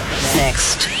up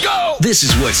next. Go! This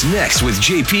is what's next with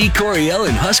JP, Coriel,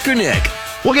 and Husker Nick.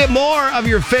 We'll get more of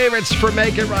your favorites for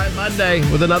Make It Right Monday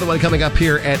with another one coming up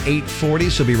here at 8:40,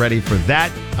 so be ready for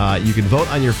that. You can vote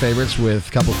on your favorites with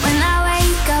a couple... When I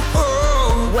wake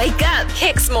up, wake up,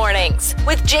 Kicks Mornings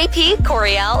with JP,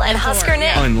 Coriel, and Husker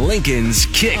Nick. On Lincoln's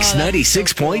Kicks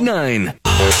 96.9.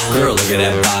 Girl, look at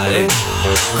that body.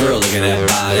 Girl, look at that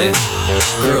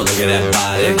body. Girl, look at that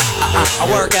body.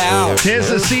 I work out. 'Tis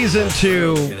the season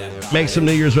to make some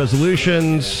New Year's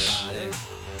resolutions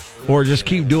or just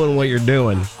keep doing what you're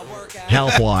doing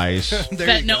health-wise.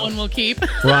 That no one will keep.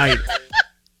 Right.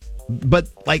 But,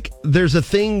 like, there's a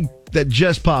thing that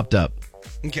just popped up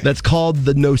that's called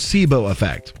the nocebo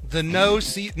effect. The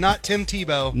not Tim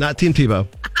Tebow. Not Tim Tebow.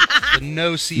 The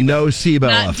nocebo. Nocebo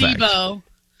Not effect. Debo.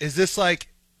 Is this like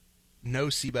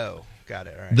nocebo? Got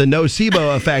it. All right. The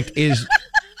nocebo effect is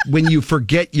when you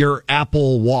forget your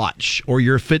Apple Watch or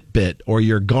your Fitbit or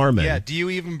your Garmin. Yeah. Do you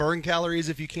even burn calories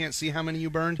if you can't see how many you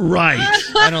burned? Right.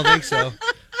 I don't think so.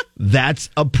 That's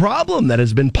a problem that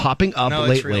has been popping up No,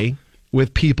 it's lately real.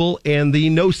 with people, and the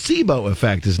nocebo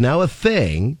effect is now a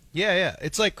thing. Yeah.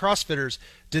 It's like CrossFitters.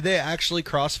 Did they actually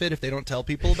CrossFit if they don't tell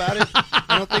people about it?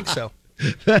 I don't think so.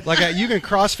 Like you can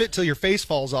CrossFit till your face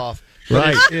falls off.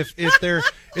 But Right. If they're,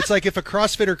 it's like if a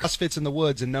CrossFitter CrossFits in the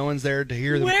woods and no one's there to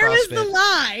hear them Where is CrossFit. the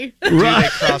lie? do they Right.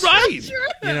 CrossFit? Right.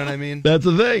 You know what I mean? That's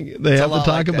the thing. They It's a have to lot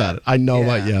talk like about that. it. I know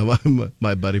Yeah.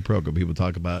 my buddy Proco, people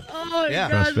talk about Oh my Yeah.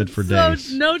 God. CrossFit for so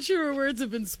days. no truer words have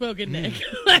been spoken, Nick.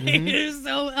 Like, it's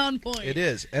so on point. It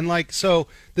is. And like, so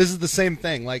this is the same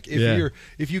thing. Like Yeah.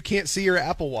 if you can't see your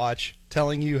Apple Watch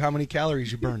telling you how many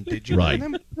calories you burned, did you Right.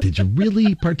 burn them? Did you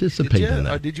really participate Did you? in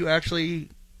Or that? did you actually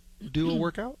do a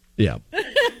workout? Yeah.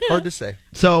 Hard to say.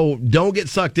 So don't get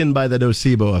sucked in by the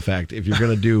nocebo effect. If you're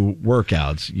going to do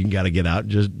workouts, you got to get out.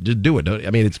 Just do it.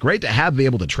 I mean, it's great to be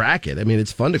able to track it. I mean,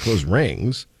 it's fun to close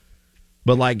rings,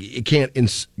 but like it can't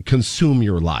consume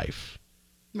your life.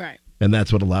 Right. And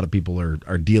that's what a lot of people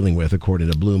are dealing with,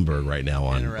 according to Bloomberg right now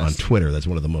on Interesting. Twitter. That's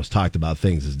one of the most talked about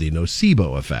things is the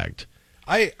nocebo effect.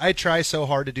 I try so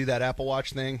hard to do that Apple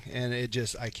Watch thing, and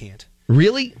I can't.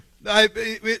 Really?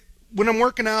 When I'm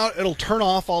working out, it'll turn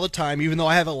off all the time, even though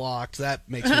I have it locked. That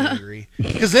makes me angry.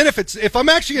 Because then if I'm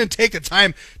actually going to take the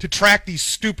time to track these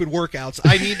stupid workouts,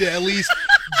 I need to at least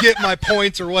get my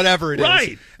points or whatever it is.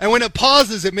 Right. And when it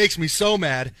pauses, it makes me so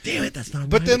mad. Damn it, that's not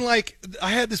But right. then, like,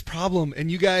 I had this problem,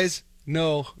 and you guys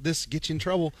know this gets you in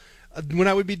trouble. When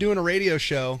I would be doing a radio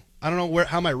show, I don't know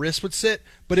how my wrist would sit,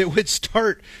 but it would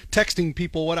start texting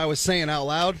people what I was saying out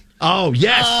loud. Oh,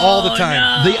 yes. All the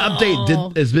time. The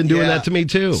update has been doing that to me,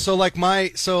 too. So like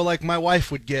my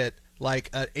wife would get like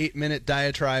an 8-minute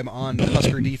diatribe on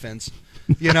Husker defense,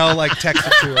 like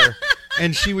texted to her,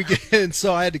 and she would get. And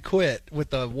so I had to quit with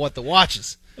the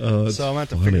watches. Oh, so I'm gonna have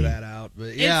to funny. figure that out.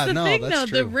 But yeah, it's the no, thing that's though.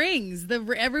 true. The rings.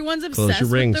 Everyone's Close obsessed your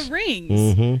with rings. the rings.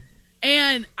 Mm-hmm.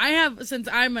 And I have, since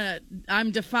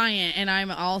I'm defiant and I'm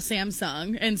all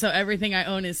Samsung, and so everything I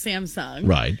own is Samsung.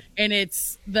 Right. And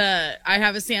I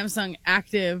have a Samsung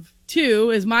Active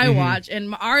 2 is my watch,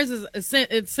 and ours is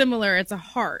it's similar. It's a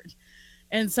heart.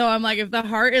 And so I'm like, if the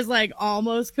heart is like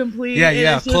almost complete, Yeah, and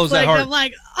yeah, it's just close that like, heart. I'm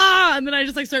like, and then I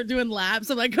just like start doing laps.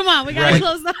 I'm like, come on, we gotta Right.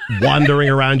 close the Wandering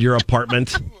around your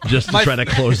apartment just to My- try to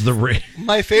close the ring.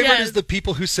 My favorite Yes. is the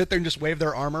people who sit there and just wave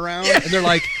their arm around, and they're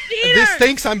like, "This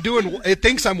thinks I'm doing. It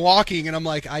thinks I'm walking," and I'm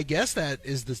like, "I guess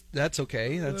that's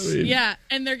okay. That's Yeah,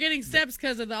 and they're getting steps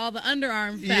because of all the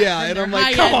underarm fat. Yeah, from and their I'm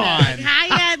like, high come Edna. on.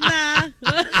 Hi,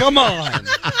 Edna. come on."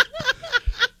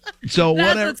 So That's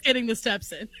whatever. what's getting the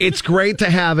steps in. It's great to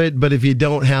have it, but if you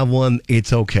don't have one,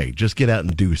 it's okay. Just get out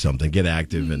and do something. Get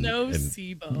active and, No and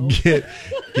SIBO.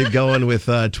 get going with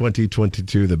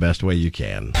 2022 the best way you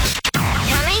can.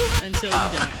 Until you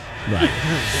don't. Right.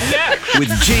 With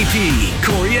JP,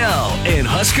 Coriel, and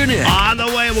Husker Nick. On the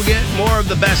way, we'll get more of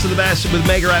the best with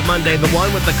Make It Right Monday. The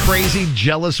one with the crazy,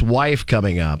 jealous wife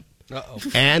coming up. Uh-oh.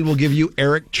 And we'll give you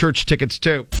Eric Church tickets,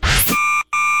 too.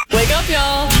 Wake up,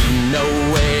 y'all. You know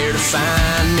where to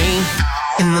find me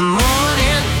in the morning.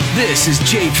 This is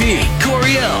JP,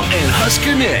 Coriel, and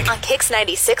Husker Nick. On Kicks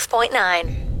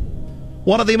 96.9.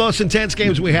 One of the most intense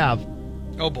games we have.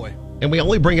 Oh, boy. And we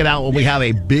only bring it out when we have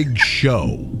a big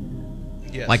show.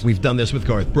 Yes. Like we've done this with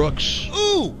Garth Brooks.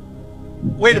 Ooh!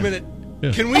 Wait a minute.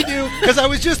 Yeah. Can we do... Because I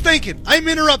was just thinking. I'm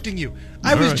interrupting you.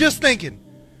 I was just thinking.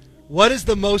 What is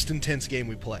the most intense game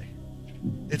we play?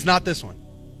 It's not this one.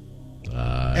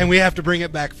 And we have to bring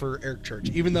it back for Eric Church,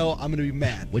 even though I'm going to be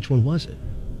mad. Which one was it?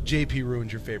 JP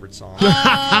ruined your favorite song.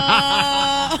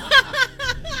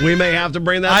 We may have to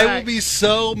bring that I back. will be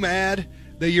so mad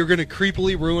that you're going to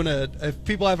creepily ruin if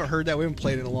people haven't heard that, we haven't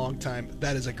played it in a long time,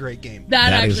 that is a great game.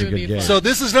 That is actually a would be good game. fun. So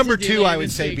this is number To do 2, game I would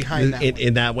this say, week. behind that one.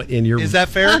 in that one, in your Is that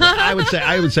fair? I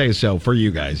would say so for you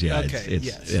guys. Yeah, Okay, it's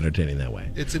yes. entertaining that way.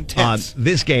 It's intense.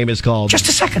 This game is called Just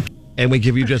a second. and we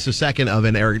give you just a second of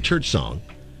an Eric Church song,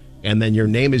 and then your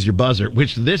name is your buzzer.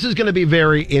 Which this is going to be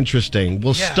very interesting.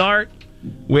 We'll start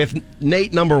with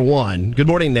Nate number 1. Good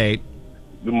morning, Nate.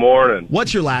 Good morning.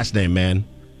 What's your last name, man?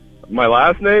 My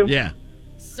last name? Yeah,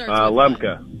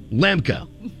 Lemke.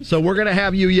 Lemke. So we're going to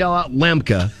have you yell out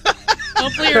Lemke.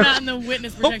 Hopefully you're not in the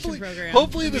witness protection program.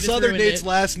 Hopefully We this just other ruined Nate's it.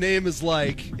 last name is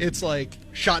like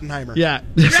Schottenheimer. Yeah.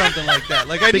 Or something like that.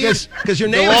 Like I because your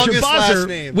the name is your longest last buzzer.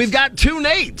 names. We've got 2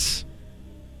 Nates.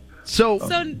 So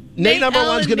Nate number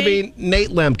 1 is going to be Nate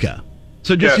Lemke.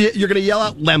 So just you're going to yell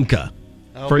out Lemke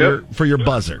for your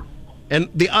buzzer. And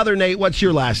the other Nate, what's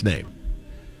your last name?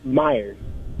 Myers.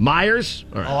 Myers?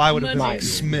 All right. Oh, I would have been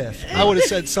Smith. I would have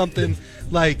said something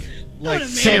like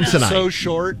Samsonite. So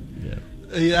short.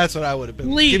 Yeah, that's what I would have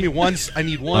been. Lee. Give me one. I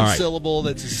need one All right. syllable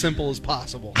that's as simple as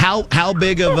possible. How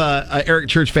big of a Eric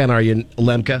Church fan are you,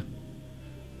 Lemke?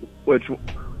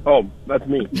 Oh, that's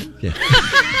me. Yeah.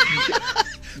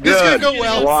 This is gonna go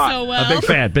well. So well.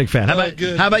 A big fan.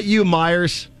 How about you,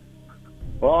 Myers?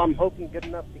 Well, I'm hoping good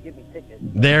enough to get me tickets.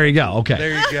 There you go. Okay.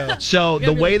 There you go. So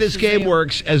the way this game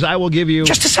works is I will give you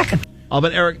Just a second. of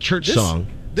an Eric Church song.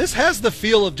 This has the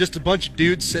feel of just a bunch of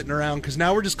dudes sitting around because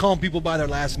now we're just calling people by their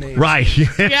last names. Right.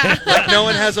 Yeah. Like no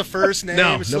one has a first name.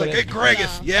 No, It's nobody like, hey,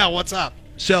 Gregus. Yeah, what's up?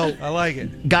 So I like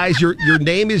it. guys, your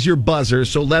name is your buzzer.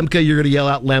 So Lemke, you're going to yell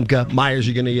out Lemke. Myers,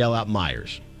 you're going to yell out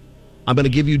Myers. I'm going to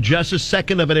give you just a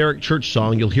second of an Eric Church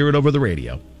song. You'll hear it over the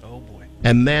radio. Oh, boy.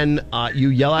 And then you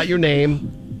yell out your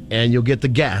name, and you'll get the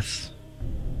guess.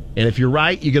 And if you're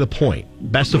right, you get a point.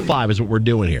 Best of 5 is what we're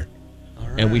doing here. All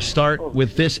right. And we start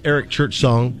with this Eric Church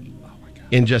song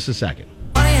in just a second.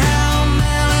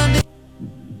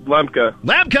 Lemke.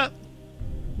 Lemke!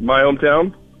 My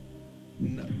hometown?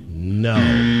 No.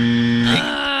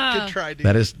 Good try, dude.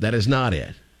 That is not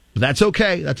it. But that's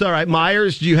okay. That's all right.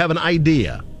 Myers, do you have an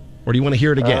idea? Or do you want to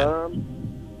hear it again?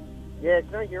 Yeah,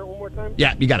 can I hear it one more time?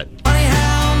 Yeah, you got it.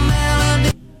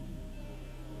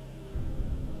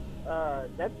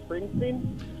 That's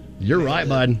Springsteen? You're right,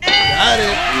 bud. Got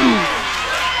it.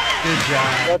 Good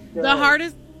job.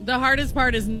 The hardest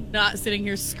part is not sitting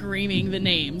here screaming the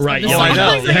names. Right, of the yeah, I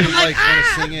songs. know. You like want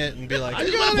to sing it and be like, I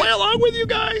just want to play along with you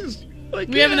guys.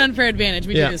 We have an unfair advantage.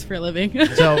 We do this for a living.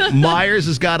 So Myers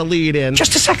has got a lead in.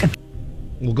 Just a second.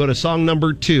 We'll go to song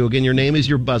number 2. Again, your name is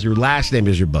your buzzer. Last name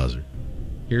is your buzzer.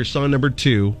 Here's song number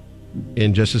 2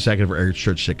 in just a second for Eric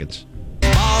Church tickets.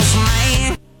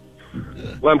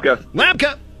 Lemke.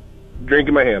 Lemke! Drink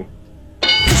in my hand.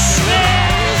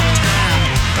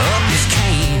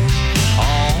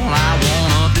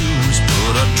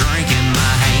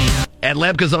 And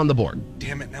Lemke's on the board.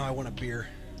 damn it, now I want a beer.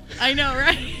 I know,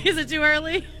 right? Is it too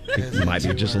early? It might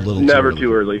be just a little Never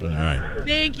too early. too early. All right.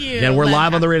 Thank you. And we're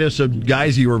live on the radio, so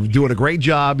guys, you are doing a great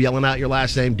job yelling out your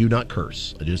last name. Do not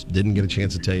curse. I just didn't get a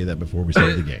chance to tell you that before we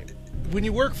started the game. When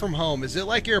you work from home, is it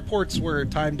like airports where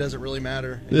time doesn't really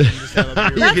matter? And you can just have a beer?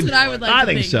 That's what I would like I to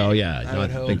think think. so, yeah. I No, would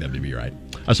I hope. think that would be right.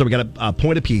 So we got a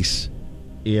point apiece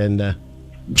in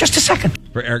Just a second.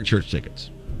 for Eric Church tickets.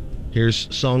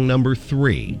 Here's song number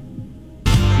 3.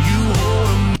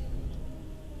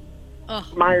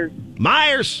 Myers.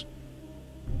 Myers!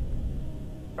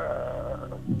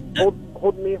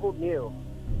 Hold me, hold you.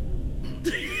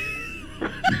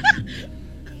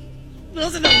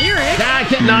 Those are the lyrics. I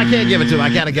can't give it to him.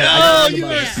 I gotta get it. Oh, I gotta you get the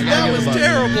were, buzzer. I gotta that get was the buzzer.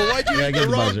 terrible. Why'd you Yeah, hit get the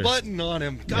the wrong buzzer. button on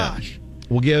him? Gosh.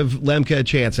 We'll give Lemke a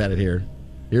chance at it here.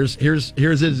 Here's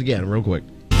it again, real quick.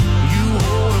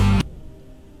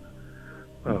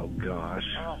 Oh, gosh.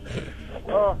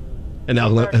 And now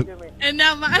And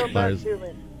now my Myers.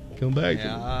 Come back.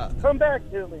 Come back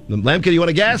to me. Lemke, do you want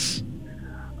to guess?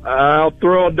 I'll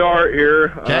throw a dart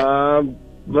here. Okay.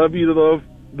 Love you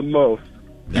the most.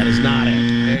 That is not it.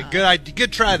 There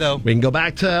Good try, though. We can go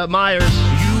back to Myers.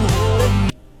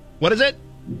 What is it?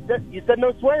 You said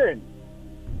no swearing.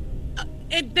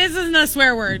 This isn't a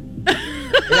swear word.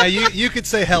 Yeah, you could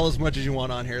say hell as much as you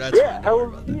want on here. That's fine.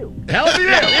 Hell of you. Hell of you.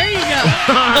 There you go.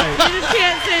 You just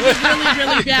can't say the really,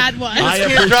 really bad ones. I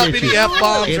Can't drop appreciate any you.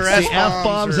 F-bombs It's or the S-bombs.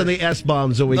 F-bombs and the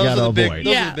S-bombs that we got to avoid.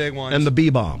 Those are the big ones. And the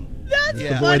B-bomb. That's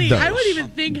Yeah. funny. Avoid I those. wouldn't even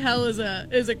think hell is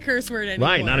a curse word anymore.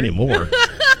 Right, not anymore.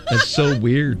 That's so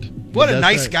weird. What a That's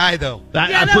nice right. guy, though.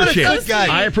 I appreciate What a it. good guy.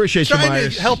 I appreciate you, Trying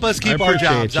Myers. to help us keep I our appreciate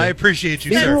jobs. you. I appreciate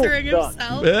you, sir. Censoring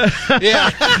himself.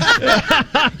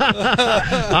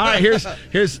 All right, here's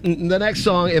the next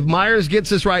song. If Myers gets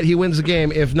this right, he wins the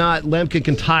game. If not, Lemke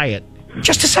can tie it.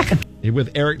 Just a second.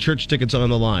 With Eric Church tickets on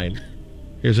the line.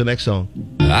 Here's the next song.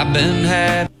 I've been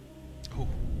had.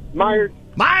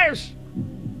 Myers!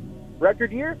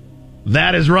 Record year?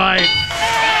 That is right.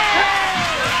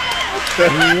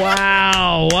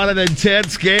 Wow, what an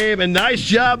intense game. And nice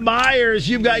job, Myers.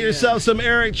 You've got yourself some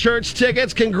Eric Church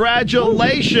tickets.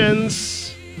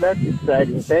 Congratulations. That's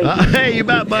exciting. Thank you. Hey, you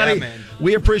bet, buddy. Yeah, man.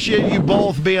 We appreciate you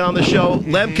both being on the show.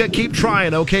 Lemke, keep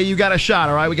trying, okay? You got a shot,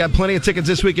 all right? We got plenty of tickets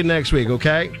this week and next week,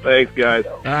 okay? Thanks, guys.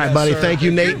 All right, buddy. sir. Thank you,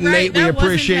 Nate. You're right, Nate, we that was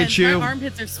appreciate intense. you. My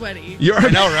armpits are sweaty. You're I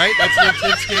know, right? That's an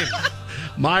intense game.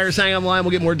 Myers, hang on the line.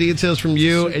 We'll get more details from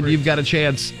you, and you've got a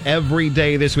chance every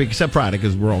day this week, except Friday,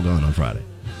 because we're all gone on Friday.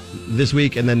 This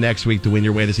week and then next week to win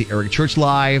your way to see Eric Church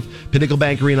live, Pinnacle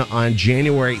Bank Arena on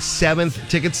January 7th.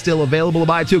 Tickets still available to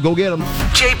buy, too. Go get them.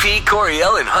 JP,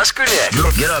 Coriel, and Husker Nick.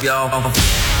 Get up, y'all.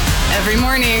 Every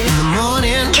morning. In the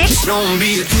morning, it's gonna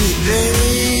be a good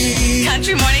day.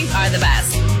 Country mornings are the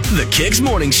best. The Kicks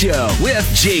Morning Show with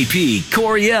JP,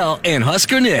 Coriel, and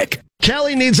Husker Nick.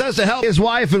 Kelly needs us to help his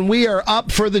wife, and we are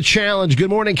up for the challenge. Good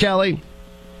morning, Kelly.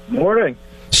 Morning.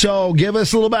 So give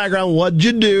us a little background. What'd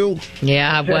you do?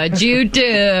 Yeah, what'd you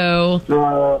do?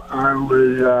 So I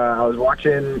was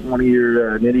watching one of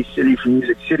your Nitty City for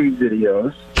Music City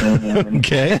videos. And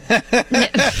Okay.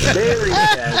 very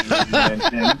casually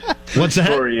mentioned What's that?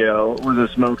 Coriel was a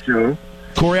smoke show.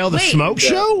 Coriel, the Wait. smoke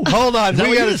show? Hold on. Is that We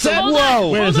what got you to said? say, Hold whoa.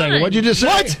 on. Wait a Hold second. on. What'd you just say?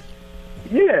 What?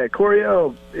 Yeah,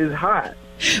 Coriel is hot.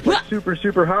 What? Super,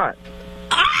 super hot.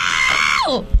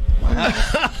 Oh!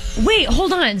 Wait,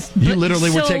 hold on. You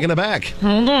literally were So- taken aback.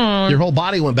 Hold on. Your whole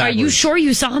body went Are backwards. you sure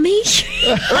you saw me?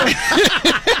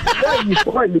 Yeah, you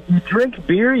drink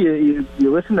beer, you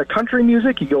listen to country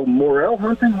music, you go morel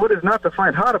hunting. What is not to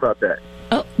find hot about that?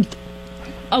 Oh,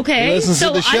 okay. He listens to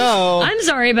so the show. I'm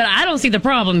sorry, but I don't see the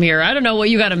problem here. I don't know what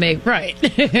you got to make right.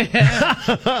 Well,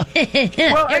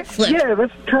 yeah,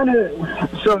 that's kind of.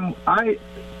 So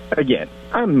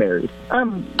I'm married.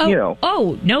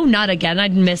 Oh, no, not again. I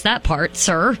didn't miss that part,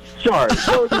 sir. Sorry.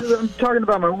 So I'm talking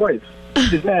about my wife.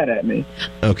 She's mad at me.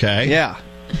 Okay. Yeah.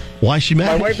 Why is she My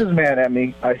mad? wife is mad at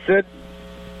me. I said,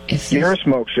 you're a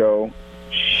smoke show.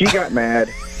 She got mad.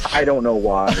 I don't know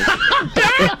why.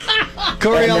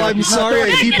 Coriel, I'm sorry.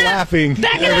 I keep laughing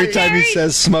Back it every up, time he Terry.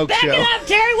 says smoke Back show. it up,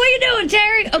 Terry. What are you doing,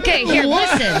 Terry? Okay, here,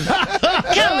 listen.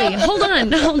 Kelly, hold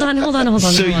on. So hold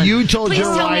on. you told Please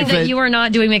your tell me wife that that- you are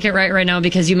not doing Make It Right now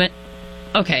because you meant...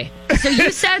 Okay. So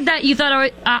you said that you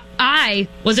thought I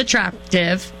was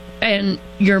attractive and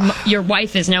your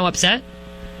wife is now upset?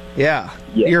 Yeah.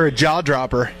 You're a jaw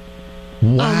dropper. Wow.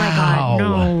 Oh, my God,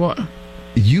 no.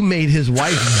 You made his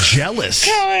wife jealous.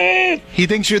 He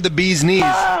thinks you're the bee's knees.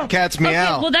 Cat's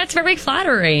meow. Okay, well, that's very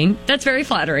flattering.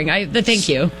 Thank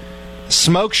you.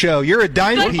 Smoke show. You're a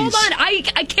dime But piece. hold on, I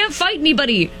can't fight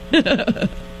anybody.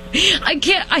 I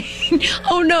can't.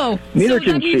 Oh no. Neither So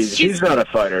can that she. means She's not a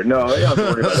fighter. No, I don't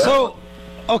worry about that. So,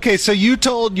 okay, so you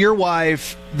told your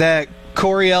wife that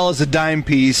Coriel is a dime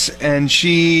piece, and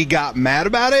she got mad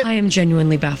about it? I am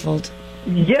genuinely baffled.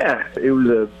 Yeah, it was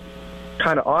a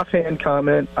kind of offhand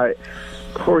comment.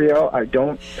 Coriel, I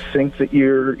don't think that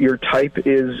your type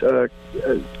is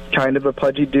kind of a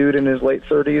pudgy dude in his late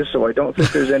 30s, so I don't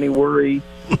think there's any worry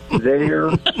there.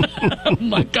 Oh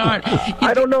my God!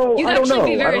 I don't know. You'd I don't actually know.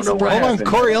 be very I don't know what Hold on, happened.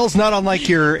 Coriel's not on like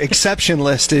your exception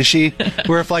list, is she?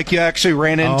 Where if like you actually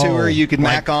ran into her, you could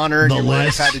like mac on her, and the your wife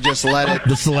list? had to just let it.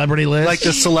 The celebrity list? Like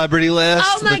the celebrity list.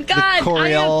 Oh my the God!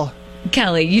 Coriel.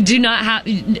 Kelly, you do not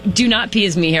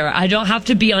tease me here. I don't have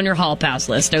to be on your hall pass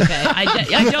list, okay?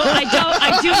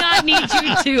 I do not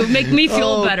need you to make me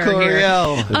feel better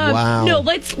Coriel. here. Wow. No,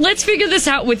 let's figure this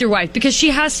out with your wife because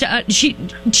she has to. She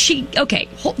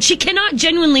cannot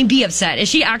genuinely be upset. Is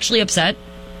she actually upset?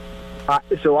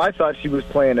 So I thought she was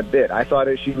playing a bit. I thought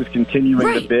she was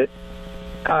continuing the bit.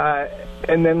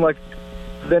 And then, like,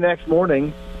 the next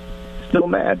morning, still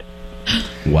mad.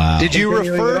 Wow. Did you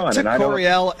Continuing refer on, to and I don't-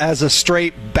 Coriel as a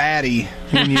straight baddie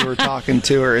when you were talking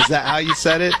to her? Is that how you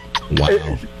said it?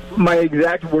 Wow. My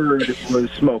exact word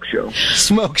was smoke show.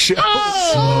 Smoke show.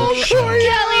 Oh,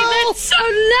 Kelly, that's so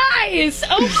nice.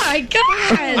 Oh my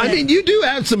god. I mean, you do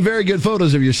have some very good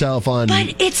photos of yourself on.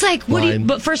 But it's like, what do you? Line.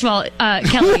 But first of all,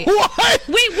 Kelly. What?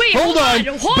 Wait, Hold on.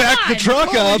 hold Back on. the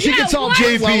truck up. She gets all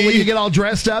JP. well, when you get all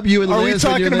dressed up, you and Are we Liz.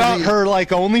 when talking you're about the- her like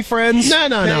OnlyFriends?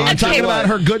 No. I'm Okay, talking about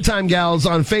what? her Good Time Gals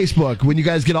on Facebook. When you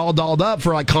guys get all dolled up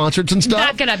for like concerts and stuff.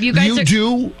 Back it up. You guys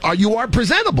you are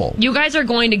presentable. You guys are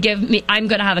going to give me. I'm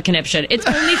going to have a conniption. It's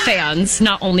only fans,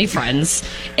 not only friends,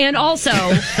 and also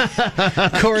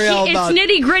Coriel, it's about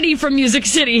Nitty Gritty from Music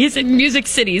City. He's in Music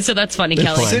City, so that's funny,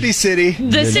 Kelly. City City.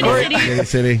 The City City.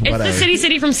 City. It's Whatever. the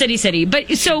City from City City.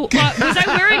 But so was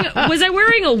I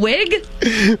wearing a wig?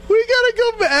 We gotta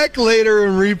go back later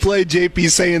and replay JP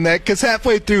saying that because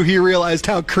halfway through he realized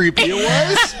how creepy it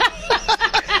was.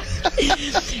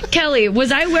 Kelly,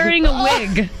 was I wearing a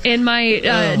wig in my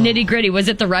Nitty Gritty? Was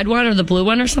it the red one or the blue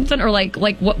one or something? Or like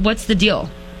what's the deal?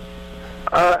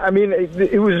 I mean,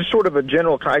 it was sort of a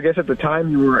general. I guess at the time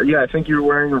you were. Yeah, I think you were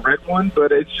wearing a red one,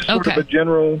 but it's just sort of a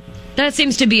general. That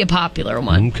seems to be a popular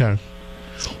one. Okay.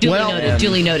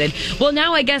 Duly noted. Well,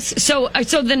 now I guess so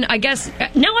then I guess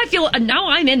now I feel now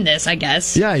I'm in this. I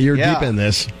guess. Yeah, you're deep in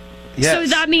this. So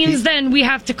that means then we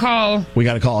have to call. We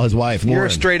got to call his wife. Lauren. You're a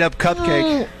straight up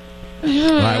cupcake. All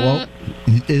right. Well,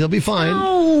 it'll be fine.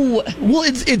 No. Well,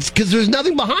 it's because there's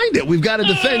nothing behind it. We've got to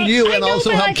defend you and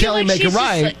also help Kelly make it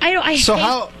right.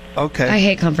 Okay. I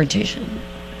hate confrontation.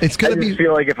 It's I just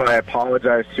feel like if I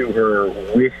apologize to her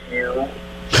with you,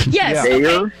 Yes.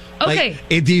 there, Okay. Like,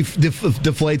 it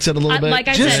deflates it a little bit. Like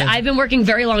I said, I've been working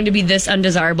very long to be this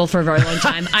undesirable for a very long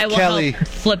time. I will Kelly, help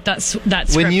flip that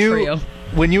script for you.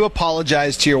 When you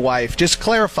apologize to your wife, just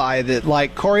clarify that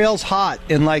like Coriel's hot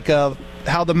in like a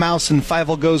how the mouse in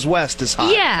Fievel Goes West is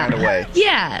hot kind of way.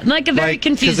 Yeah, like a very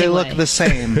confusing because they look way. the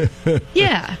same.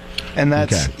 Yeah. And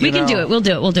that's We can do it. We'll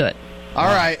do it. All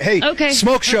right. Hey, Okay.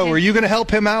 Smoke Show, are you going to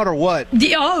help him out or what?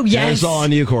 Oh, yes. It's all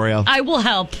on you, Coriel. I will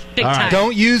help. Big time.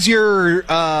 Don't use your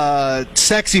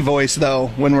sexy voice, though,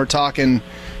 when we're talking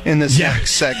in this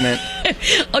next segment.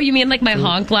 Oh, you mean like my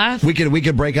honk laugh? We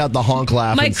could break out the honk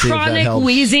laugh. My and see if that chronic helps.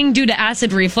 wheezing due to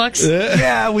acid reflux?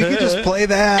 Yeah, we could just play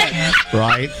that.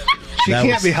 Right. She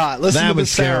can't be hot. Listen that to the would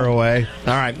scare her sound. away.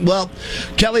 All right. Well,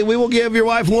 Kelly, we will give your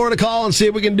wife Lauren a call and see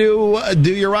if we can do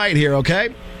you right here.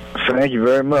 Okay. Thank you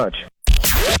very much.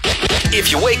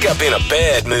 If you wake up in a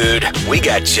bad mood, we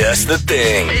got just the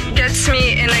thing. It gets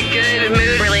me in a good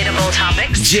mood. Relatable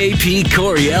topics. JP,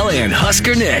 Coriel, and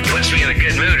Husker Nick. Puts me in a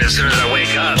good mood as soon as I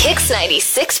wake up. Kicks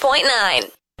 96.9.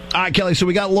 All right, Kelly. So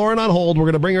we got Lauren on hold. We're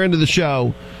going to bring her into the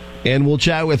show, and we'll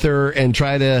chat with her and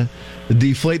try to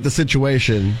deflate the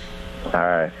situation. All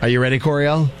right. Are you ready,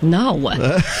 Coriel? No.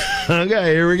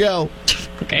 Okay, here we go.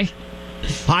 Okay.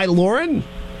 Hi, Lauren.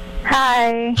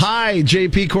 Hi. Hi,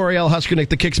 JP, Coriel, Husker Nick,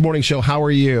 the Kicks Morning Show. How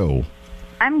are you?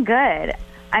 I'm good.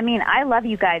 I mean, I love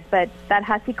you guys, but that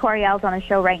Hussy Coriel's on a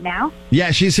show right now.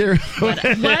 Yeah, she's here.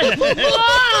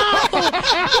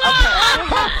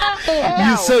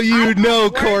 So you know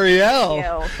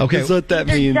Coriel. Okay. That's what that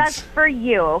They're means. just for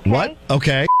you, okay? What?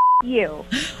 Okay. You.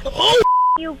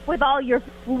 You with all your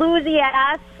floozy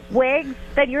ass wigs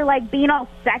that you're like being all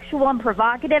sexual and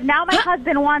provocative. Now my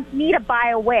husband wants me to buy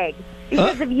a wig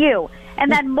because of you.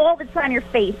 And that mole that's on your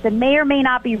face that may or may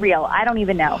not be real. I don't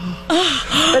even know.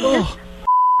 But just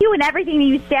you and everything that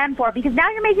you stand for, because now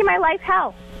you're making my life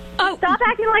hell. Stop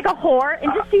acting like a whore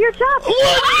and just do your job.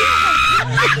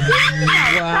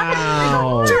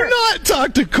 Wow. Do not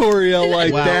talk to Coriel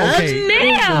like that. Okay.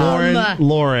 Ma'am.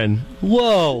 Lauren.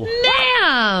 Whoa.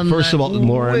 Ma'am. First of all,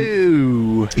 Lauren.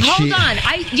 Woo. Hold on.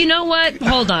 You know what?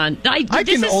 Hold on. This can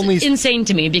is only- insane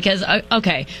to me because,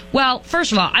 okay. Well,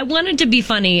 first of all, I wanted to be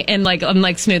funny and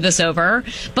smooth this over,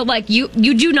 but you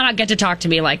do not get to talk to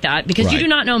me like that because you Right. do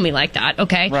not know me like that,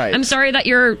 okay? Right. I'm sorry that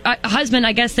your husband,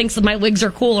 I guess, thinks that my wigs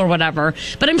are cool or whatever,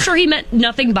 but I'm sure he meant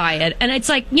nothing by it. And it's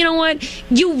like, you know what?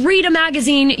 You read a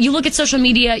magazine, you look at social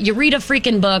media, you read a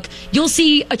freaking book, you'll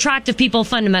see attractive people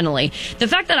fundamentally. The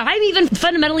fact that I'm even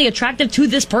fundamentally attractive to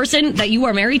this person that you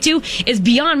are married to is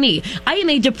beyond me. I am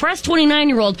a depressed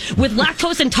 29-year-old with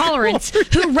lactose intolerance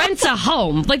who rents a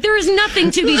home. There is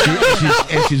nothing to be done.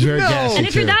 And she's very gassy, And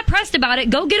if you're too. that pressed about it,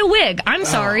 go get a wig. I'm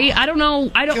sorry. I don't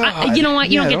know. You know what?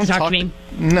 You Yeah, don't get to don't talk to talk- me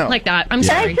No. like that. I'm I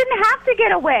sorry. shouldn't have to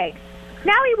get a wig.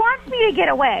 Now he wants me to get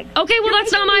a wig. Okay, well,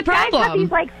 that's not my You guys have problem.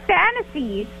 these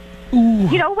fantasies.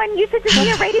 You know, when you should just be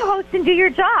a radio host and do your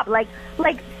job.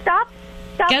 Stop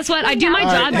Guess what? I do my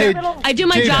job. Hey, I do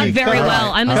my JP, job very cut her well.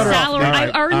 off. I'm a Cut her off. salary. All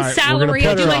right, I earn all right, salary.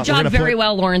 I do my job very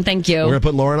well, Lauren. Thank you. We're going to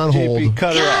put Lauren on hold. JP,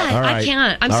 cut her off. God, All right. I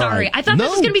can't. I'm All sorry. right. I thought this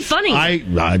was going to be funny.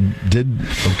 I did.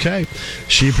 Okay.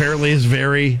 She apparently is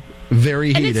very, very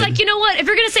and heated. it's like, you know what? If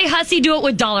you're going to say hussy, do it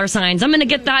with dollar signs. I'm going to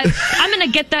get that. I'm going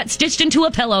to get that stitched into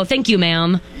a pillow. Thank you,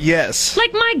 ma'am. Yes.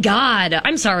 Like, my God.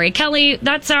 I'm sorry. Kelly,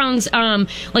 that sounds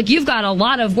like you've got a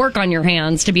lot of work on your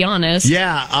hands, to be honest.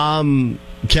 Yeah.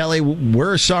 Kelly,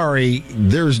 we're sorry.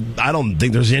 I don't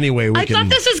think there's any way we I can. thought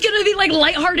this was going to be like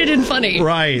lighthearted and funny.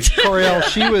 Right. Coriel,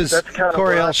 she was. That's kind of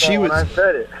what I thought when I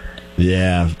said it.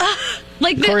 Yeah.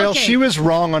 Like Coriel, okay. she was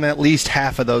wrong on at least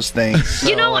half of those things. So,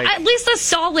 You know, at least a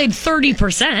solid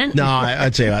 30%. No,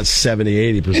 I'd say about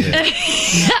 70,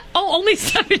 80%. Oh, only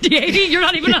 70, 80? You're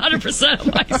not even 100%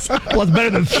 of myself. Well, it's better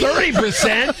than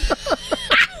 30%.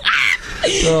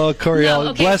 Oh, Coriel, No,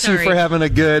 okay, bless you sorry. for having a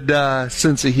good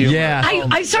sense of humor. Yeah.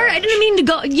 I'm sorry. I didn't mean to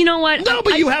go. You know what? No,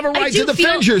 but you have a I right do to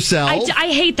defend feel- yourself. I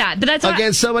hate that, but that's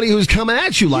Against somebody who's coming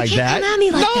at you like can't that. come at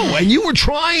me like no, that. and you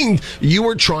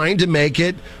were trying to make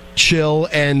it chill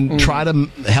and try to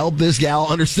help this gal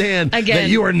understand Again. that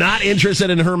you are not interested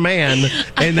in her man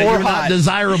and that Or you're hot. not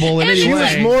desirable in And any She way.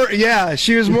 was more. Yeah,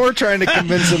 she was more trying to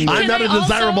convince him. I'm not I a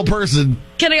desirable also- person.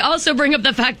 Can I also bring up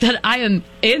the fact that I am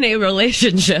in a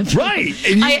relationship? Right.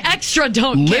 And you- I extra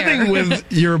don't Living care.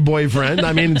 with your boyfriend.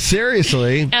 I mean,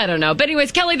 seriously. I don't know. But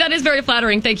anyways, Kelly, that is very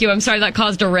flattering. Thank you. I'm sorry that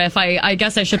caused a riff. I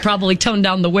guess I should probably tone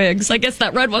down the wigs. I guess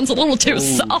that red one's a little too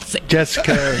saucy.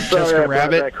 Jessica Sorry I brought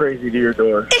Rabbit. that crazy to your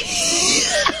door.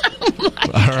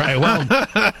 All right. Well,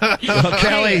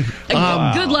 Kelly.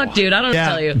 Good luck, dude. I don't know what to Yeah,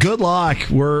 tell you. good luck.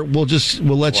 We'll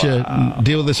let you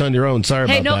deal with this on your own. Sorry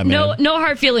Hey, about that, man. no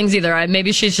hard feelings either.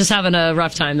 Maybe she's just having a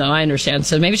rough time, though. I understand.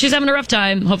 So maybe she's having a rough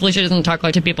time. Hopefully, she doesn't talk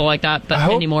like to people like that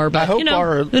anymore. But I hope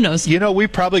who knows? You know, we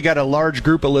probably got a large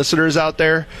group of listeners out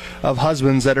there of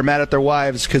husbands that are mad at their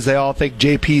wives because they all think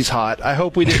JP's hot. I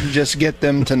hope we didn't just get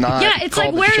them to not. Yeah, it's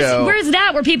call like the show. where's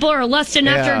that where people are lusting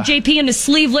after JP in his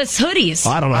sleeveless hoodies?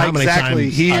 I don't know how many Exactly.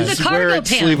 times He And is the cargo wearing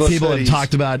pants. sleeveless people have hoodies.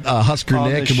 talked about Husker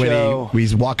on Nick the when show.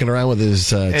 he's walking around with his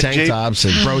tank tops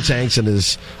and pro tanks and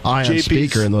his ion JP's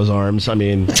speaker in those arms. I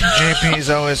mean, JP's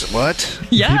always what?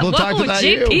 Yeah, People whoa, talked about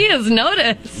JP you. has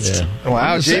noticed. yeah. Wow,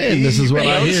 I'm just JP, saying, this is what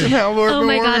I hear. Oh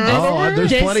my God, Oh,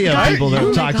 there's plenty of people that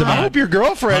have talked I about hope your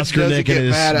girlfriend Husker doesn't Nick get and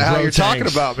his mad at how bro you're talking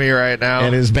tanks about me right now.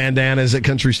 and his bandanas at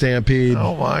Country Stampede.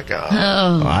 Oh my God.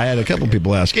 Oh. I had a couple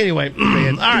people ask. Anyway, all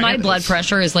right. My blood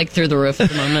pressure is like through the roof at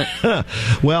the moment.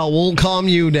 Well, we'll calm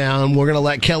you down. We're going to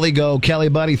let Kelly go. Kelly,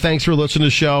 buddy, thanks for listening to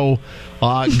the show.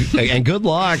 And good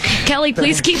luck. Kelly,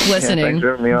 please keep listening. thanks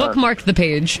for having me on. Bookmark the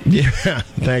page. Yeah,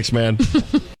 thanks, man.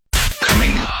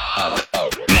 Coming up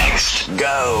next.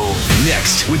 Go.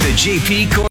 Next with the JP